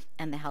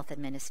and the health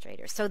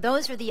administrator. So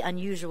those are the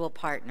unusual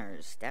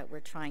partners that we're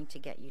trying to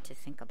get you to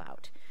think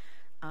about.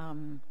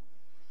 And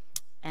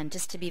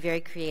just to be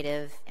very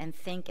creative and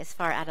think as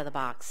far out of the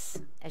box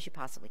as you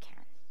possibly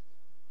can.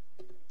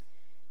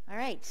 All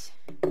right.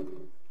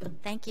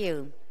 Thank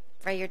you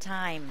for your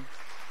time.